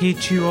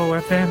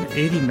CHUO-FM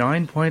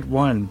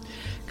 89.1.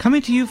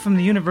 Coming to you from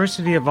the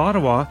University of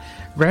Ottawa,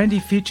 Randy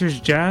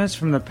features jazz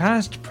from the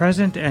past,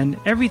 present, and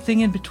everything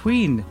in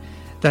between.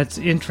 That's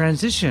In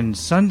Transition,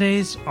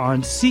 Sundays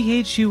on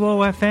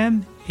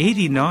CHUO-FM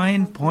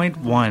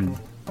 89.1.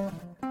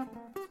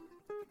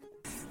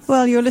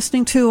 Well, you're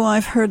listening to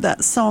I've Heard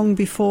That Song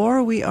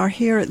Before. We are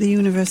here at the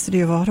University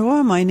of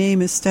Ottawa. My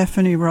name is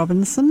Stephanie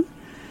Robinson.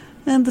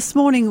 And this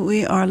morning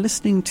we are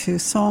listening to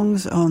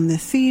songs on the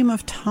theme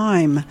of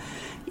time.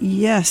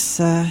 Yes,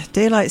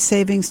 daylight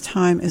savings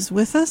time is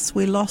with us.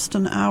 We lost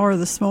an hour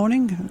this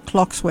morning.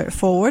 Clocks went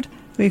forward.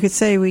 We could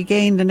say we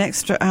gained an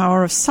extra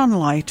hour of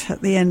sunlight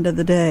at the end of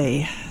the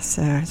day.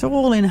 So it's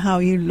all in how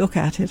you look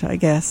at it, I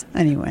guess.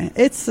 Anyway,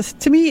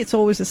 to me it's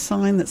always a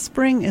sign that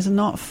spring is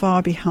not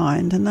far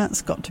behind, and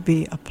that's got to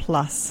be a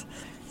plus.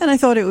 And I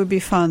thought it would be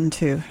fun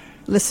to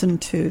listen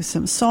to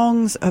some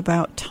songs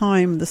about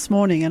time this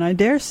morning, and I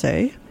dare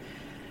say,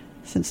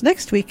 since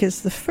next week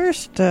is the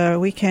first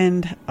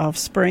weekend of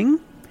spring,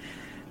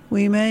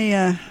 we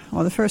may,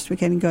 or the first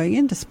weekend going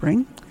into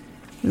spring,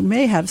 we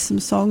may have some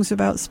songs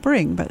about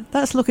spring, but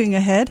that's looking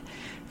ahead.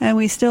 And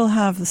we still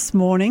have this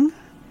morning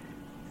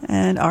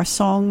and our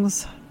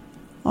songs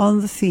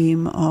on the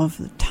theme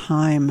of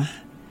time.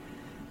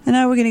 And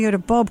now we're going to go to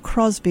Bob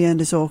Crosby and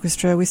his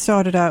orchestra. We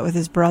started out with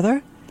his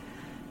brother,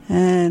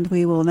 and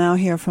we will now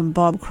hear from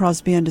Bob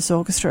Crosby and his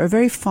orchestra, a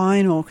very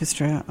fine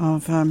orchestra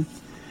of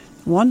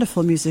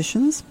wonderful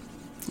musicians.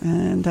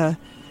 And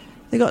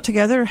they got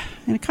together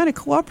in a kind of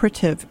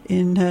cooperative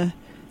in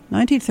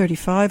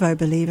 1935, I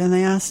believe, and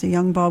they asked a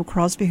young Bob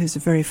Crosby, who's a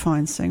very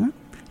fine singer,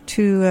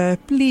 to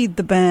lead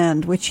the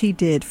band, which he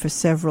did for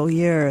several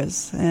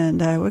years.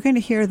 And we're going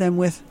to hear them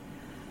with,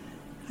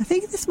 I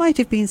think this might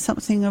have been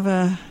something of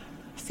a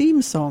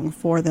theme song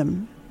for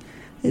them.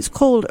 It's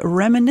called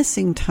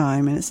Reminiscing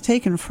Time, and it's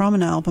taken from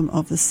an album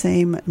of the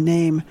same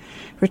name,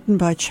 written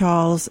by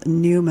Charles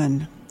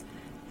Newman.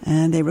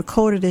 And they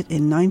recorded it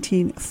in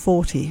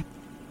 1940. And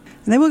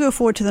then we'll go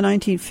forward to the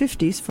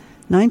 1950s.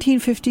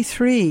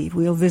 1953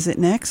 we'll visit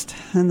next,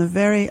 and the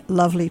very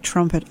lovely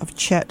trumpet of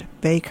Chet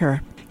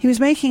Baker. He was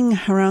making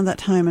around that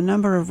time a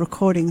number of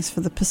recordings for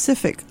the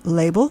Pacific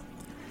label,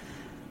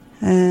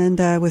 and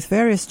with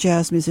various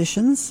jazz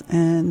musicians,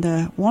 and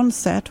one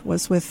set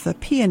was with the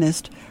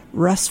pianist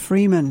Russ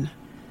Freeman.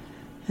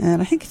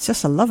 And I think it's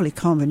just a lovely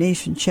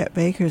combination, Chet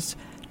Baker's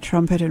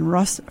trumpet and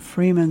Russ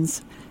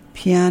Freeman's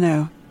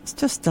piano. It's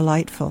just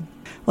delightful.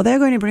 Well, they're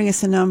going to bring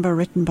us a number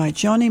written by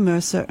Johnny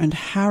Mercer and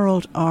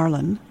Harold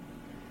Arlen.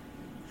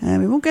 And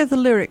we won't get the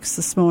lyrics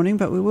this morning,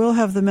 but we will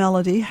have the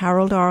melody,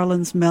 Harold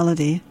Arlen's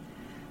melody.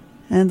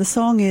 And the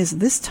song is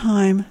This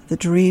Time the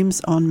Dream's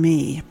on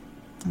Me.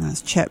 And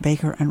that's Chet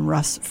Baker and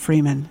Russ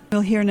Freeman.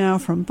 We'll hear now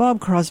from Bob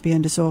Crosby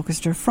and his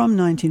orchestra from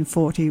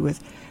 1940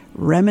 with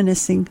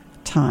Reminiscing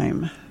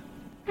Time.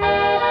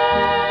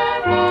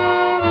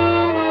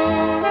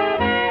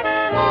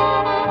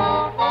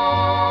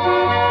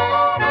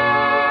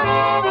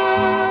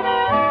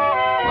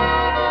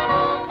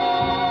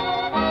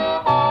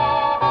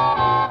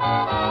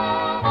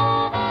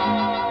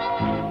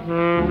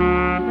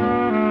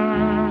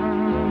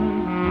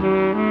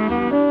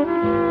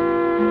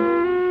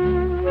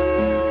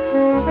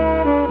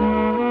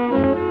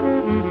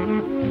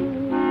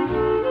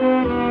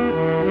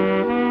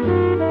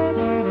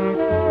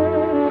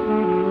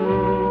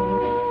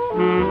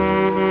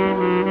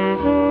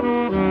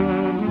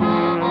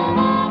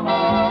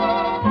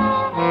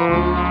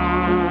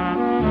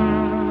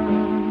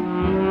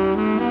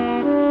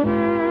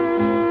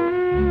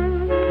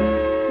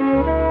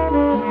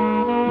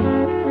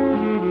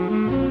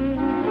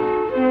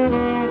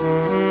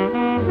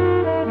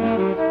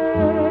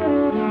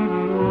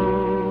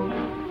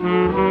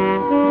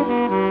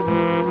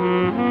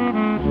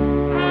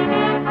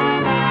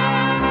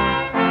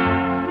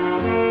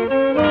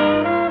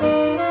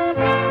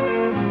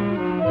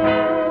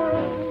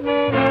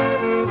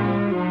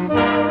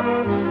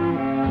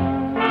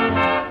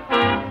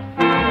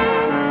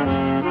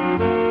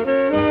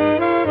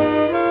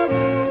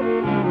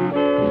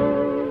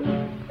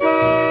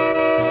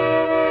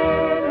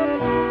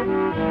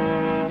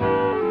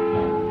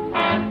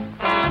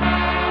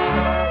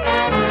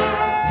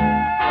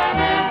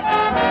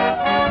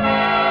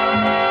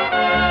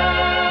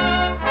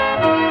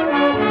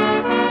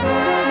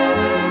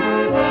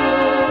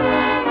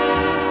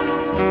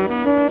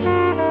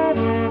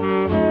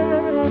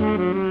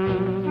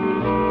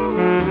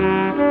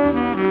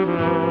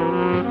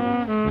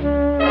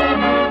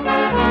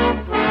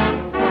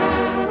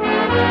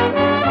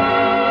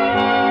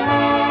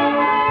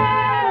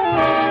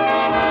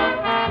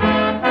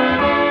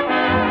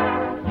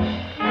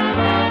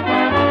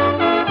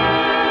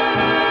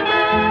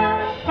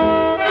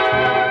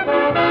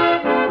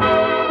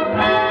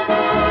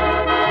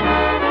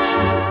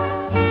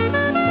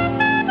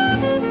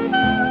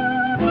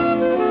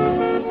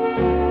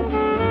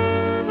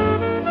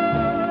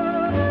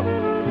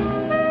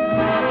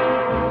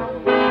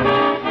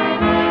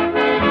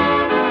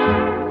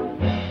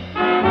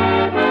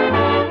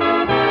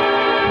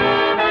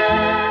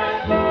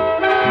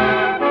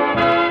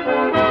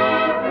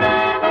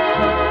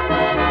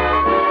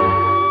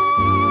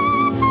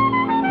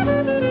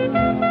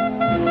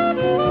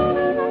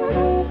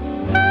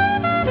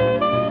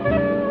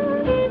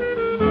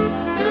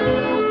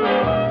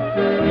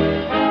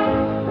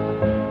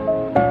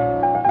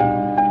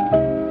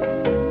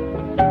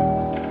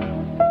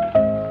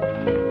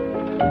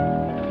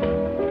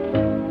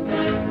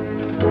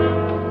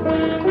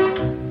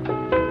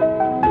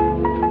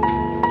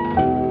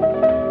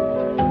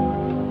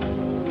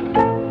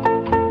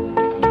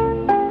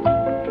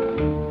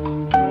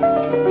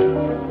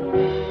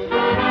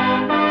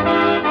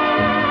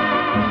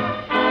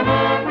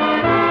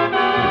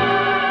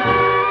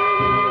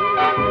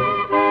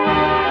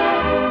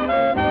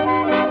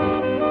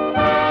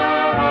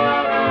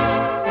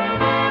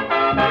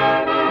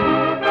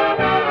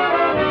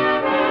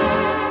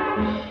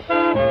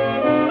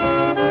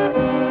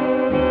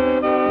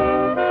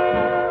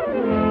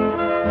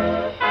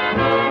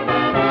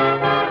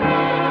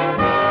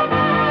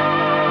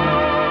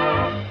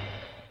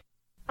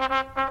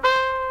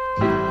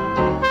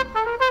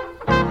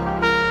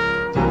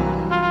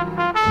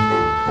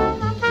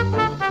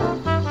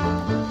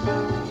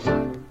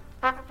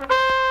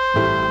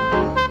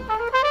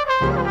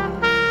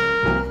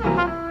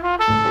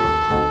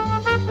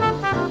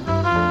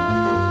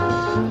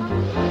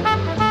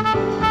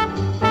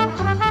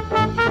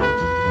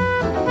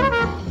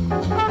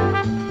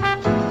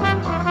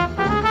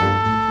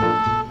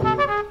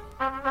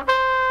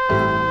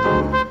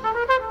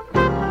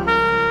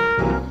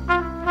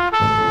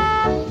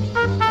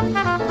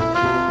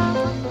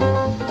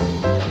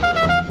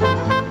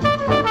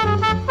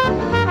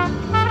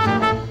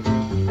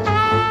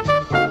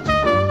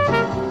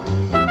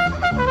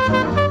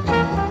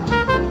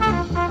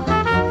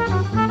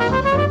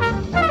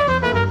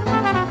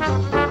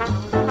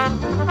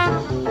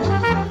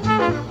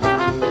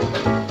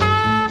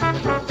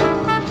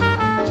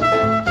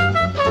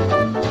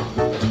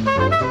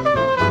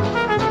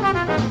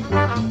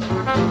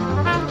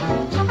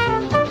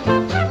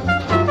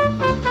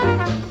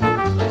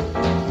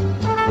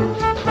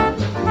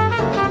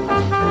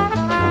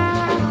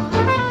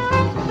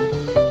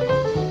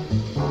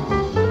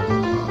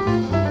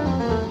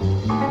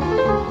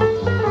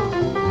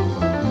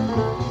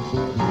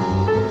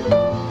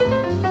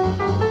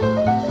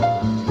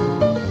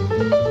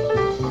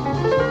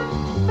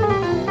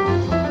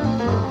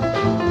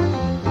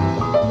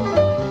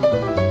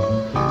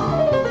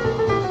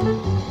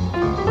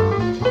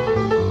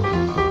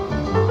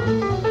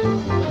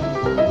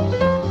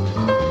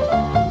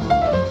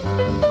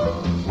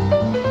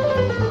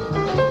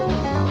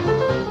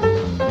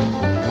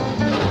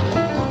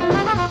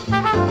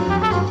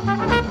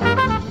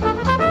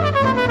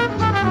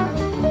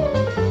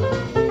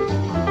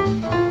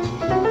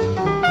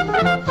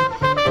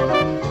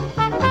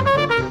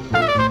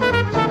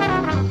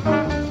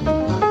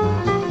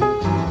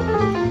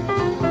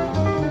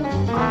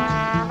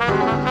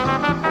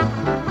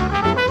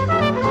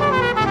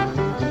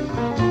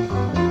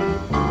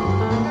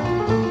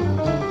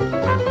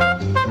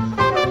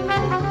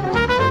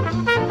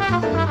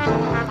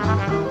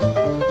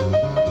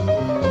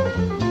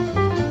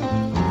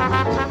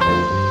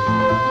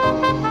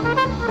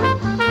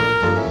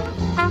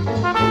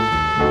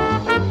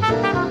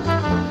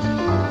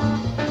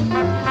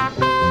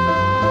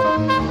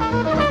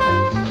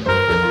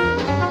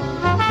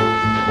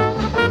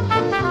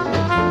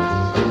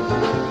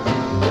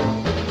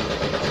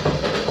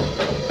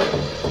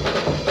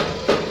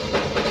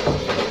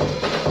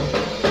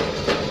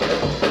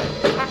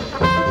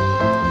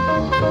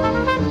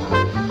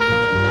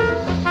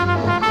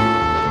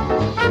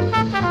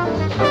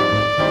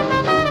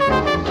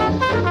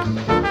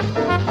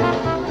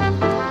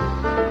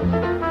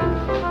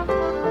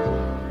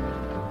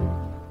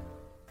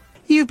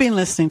 You've been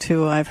listening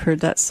to I've Heard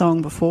That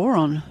Song Before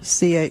on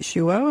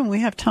CHUO, and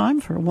we have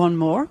time for one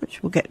more,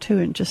 which we'll get to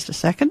in just a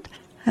second.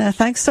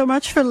 Thanks so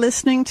much for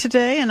listening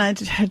today, and I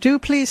do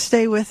please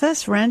stay with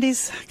us.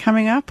 Randy's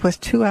coming up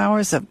with 2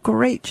 hours of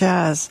great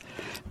jazz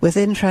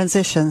within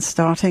transition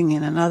starting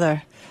in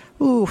another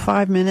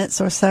 5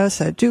 minutes or so.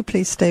 So do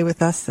please stay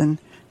with us and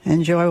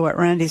enjoy what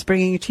Randy's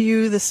bringing to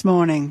you this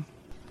morning.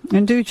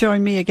 And do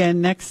join me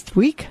again next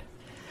week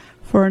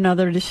for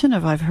another edition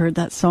of I've Heard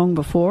That Song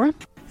Before.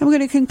 And we're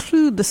going to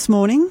conclude this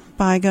morning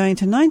by going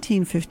to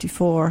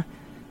 1954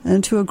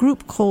 and to a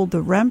group called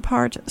the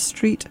Rampart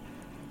Street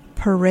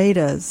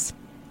Paraders.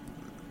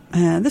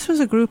 And this was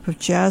a group of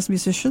jazz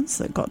musicians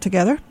that got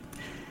together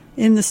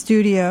in the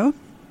studio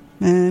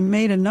and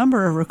made a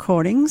number of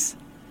recordings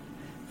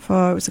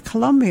for, it was a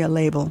Columbia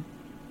label.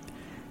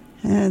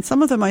 And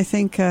some of them, I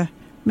think,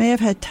 may have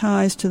had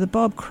ties to the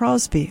Bob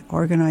Crosby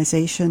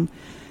organization,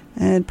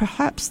 and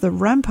perhaps the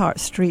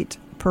Rampart Street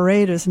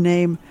Paraders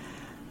name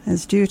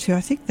is due to,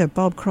 I think, the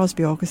Bob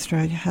Crosby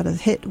Orchestra had a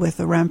hit with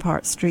the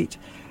Rampart Street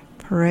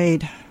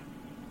Parade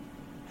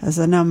as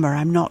a number.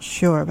 I'm not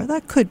sure, but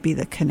that could be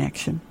the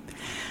connection.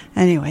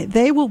 Anyway,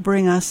 they will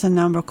bring us a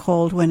number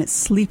called When It's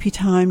Sleepy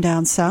Time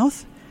Down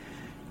South,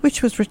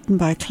 which was written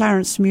by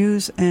Clarence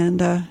Muse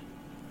and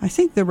I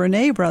think the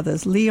Renee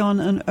brothers, Leon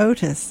and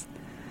Otis.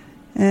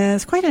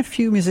 There's quite a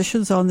few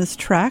musicians on this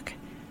track,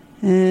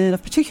 and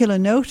of particular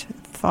note,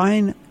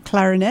 fine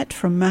clarinet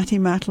from Matty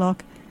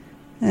Matlock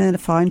and a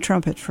fine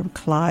trumpet from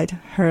Clyde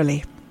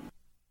Hurley.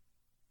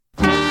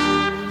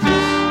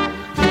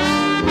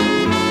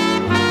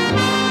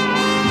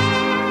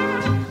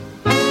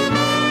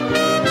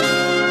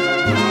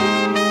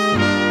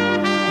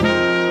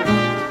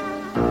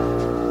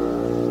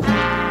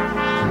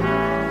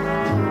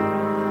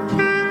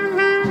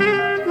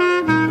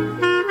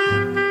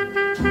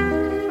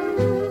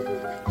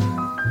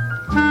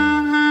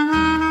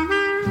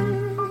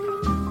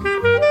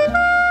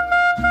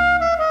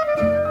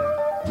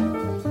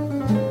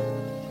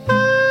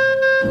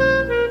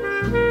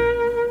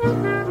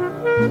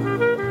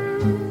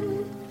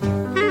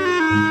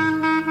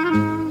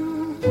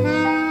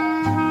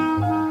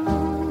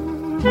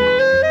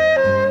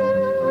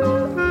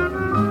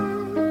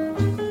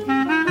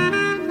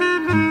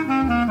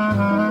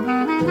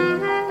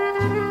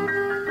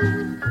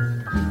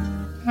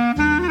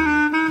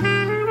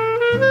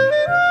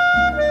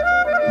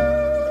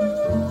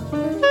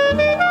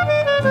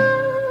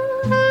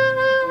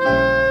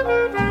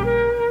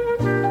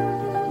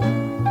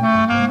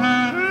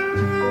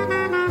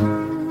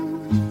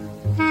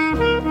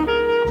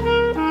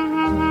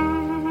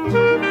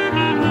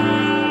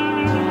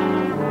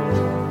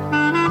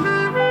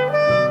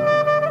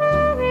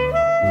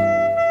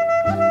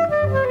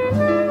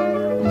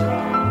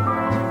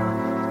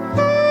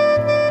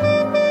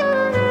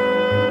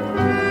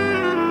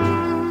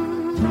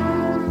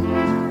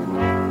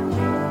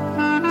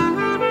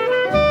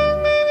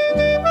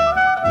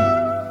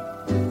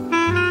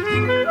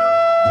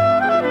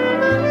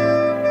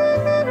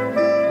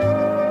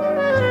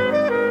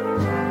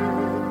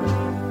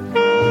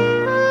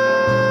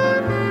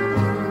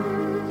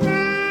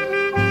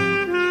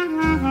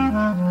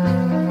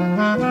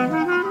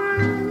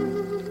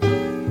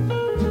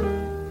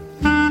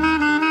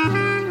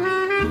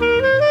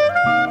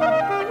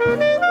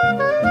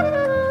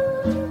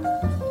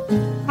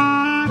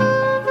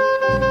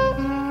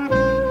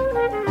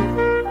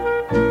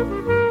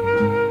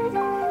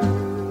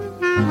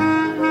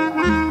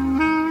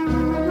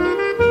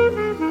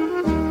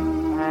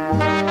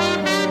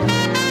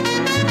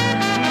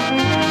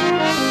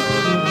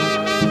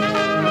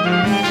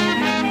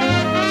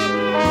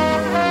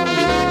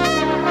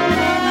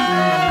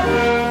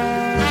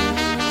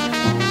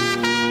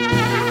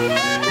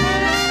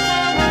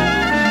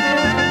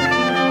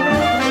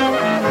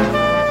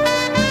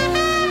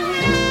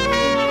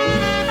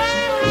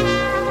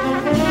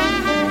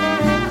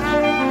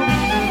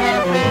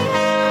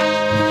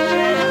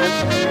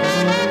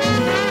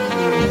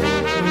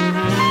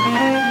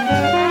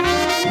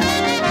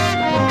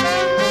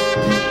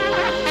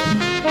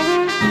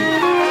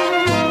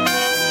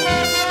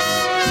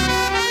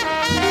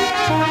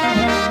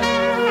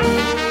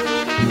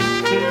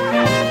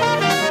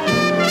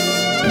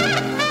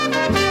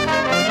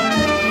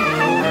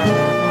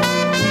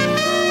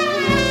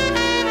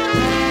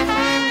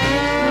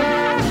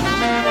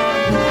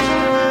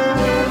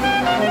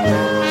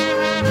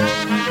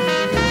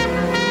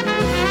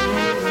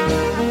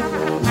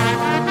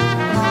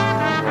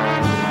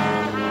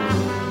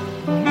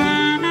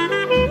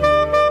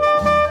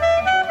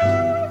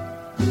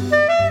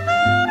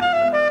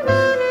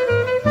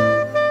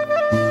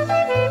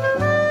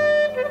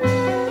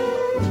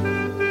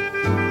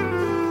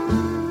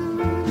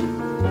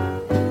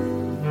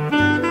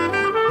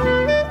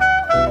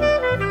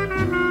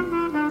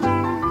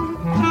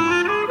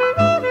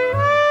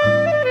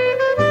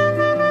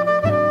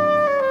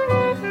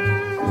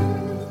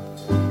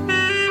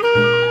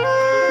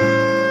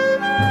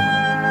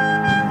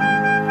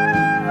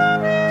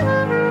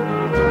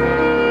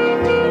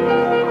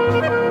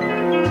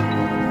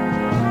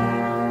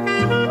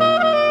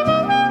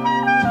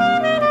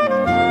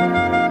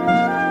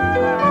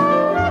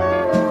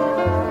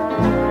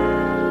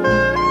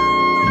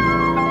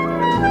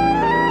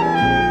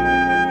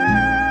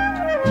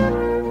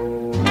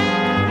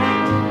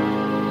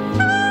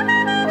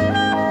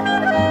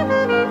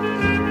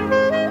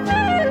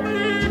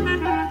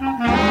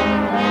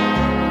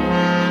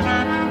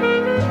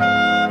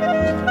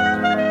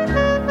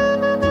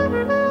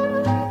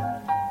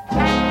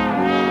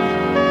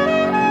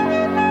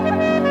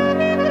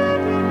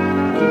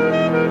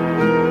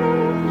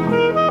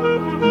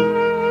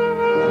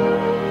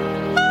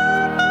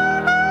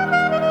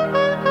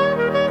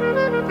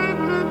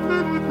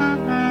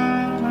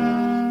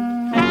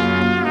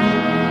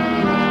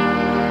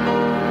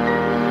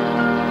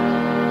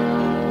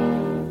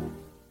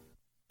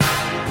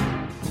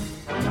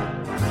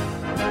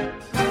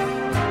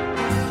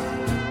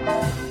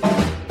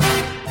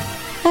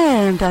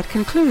 that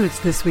concludes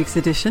this week's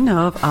edition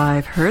of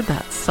I've Heard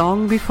That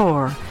Song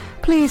Before.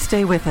 Please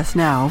stay with us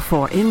now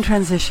for In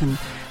Transition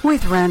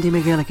with Randy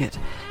McGilligan.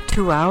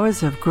 2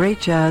 hours of great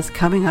jazz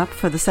coming up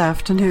for this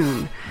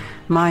afternoon.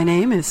 My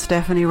name is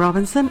Stephanie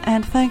Robinson,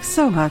 and thanks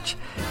so much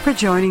for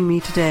joining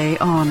me today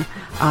on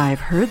I've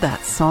Heard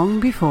That Song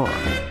Before.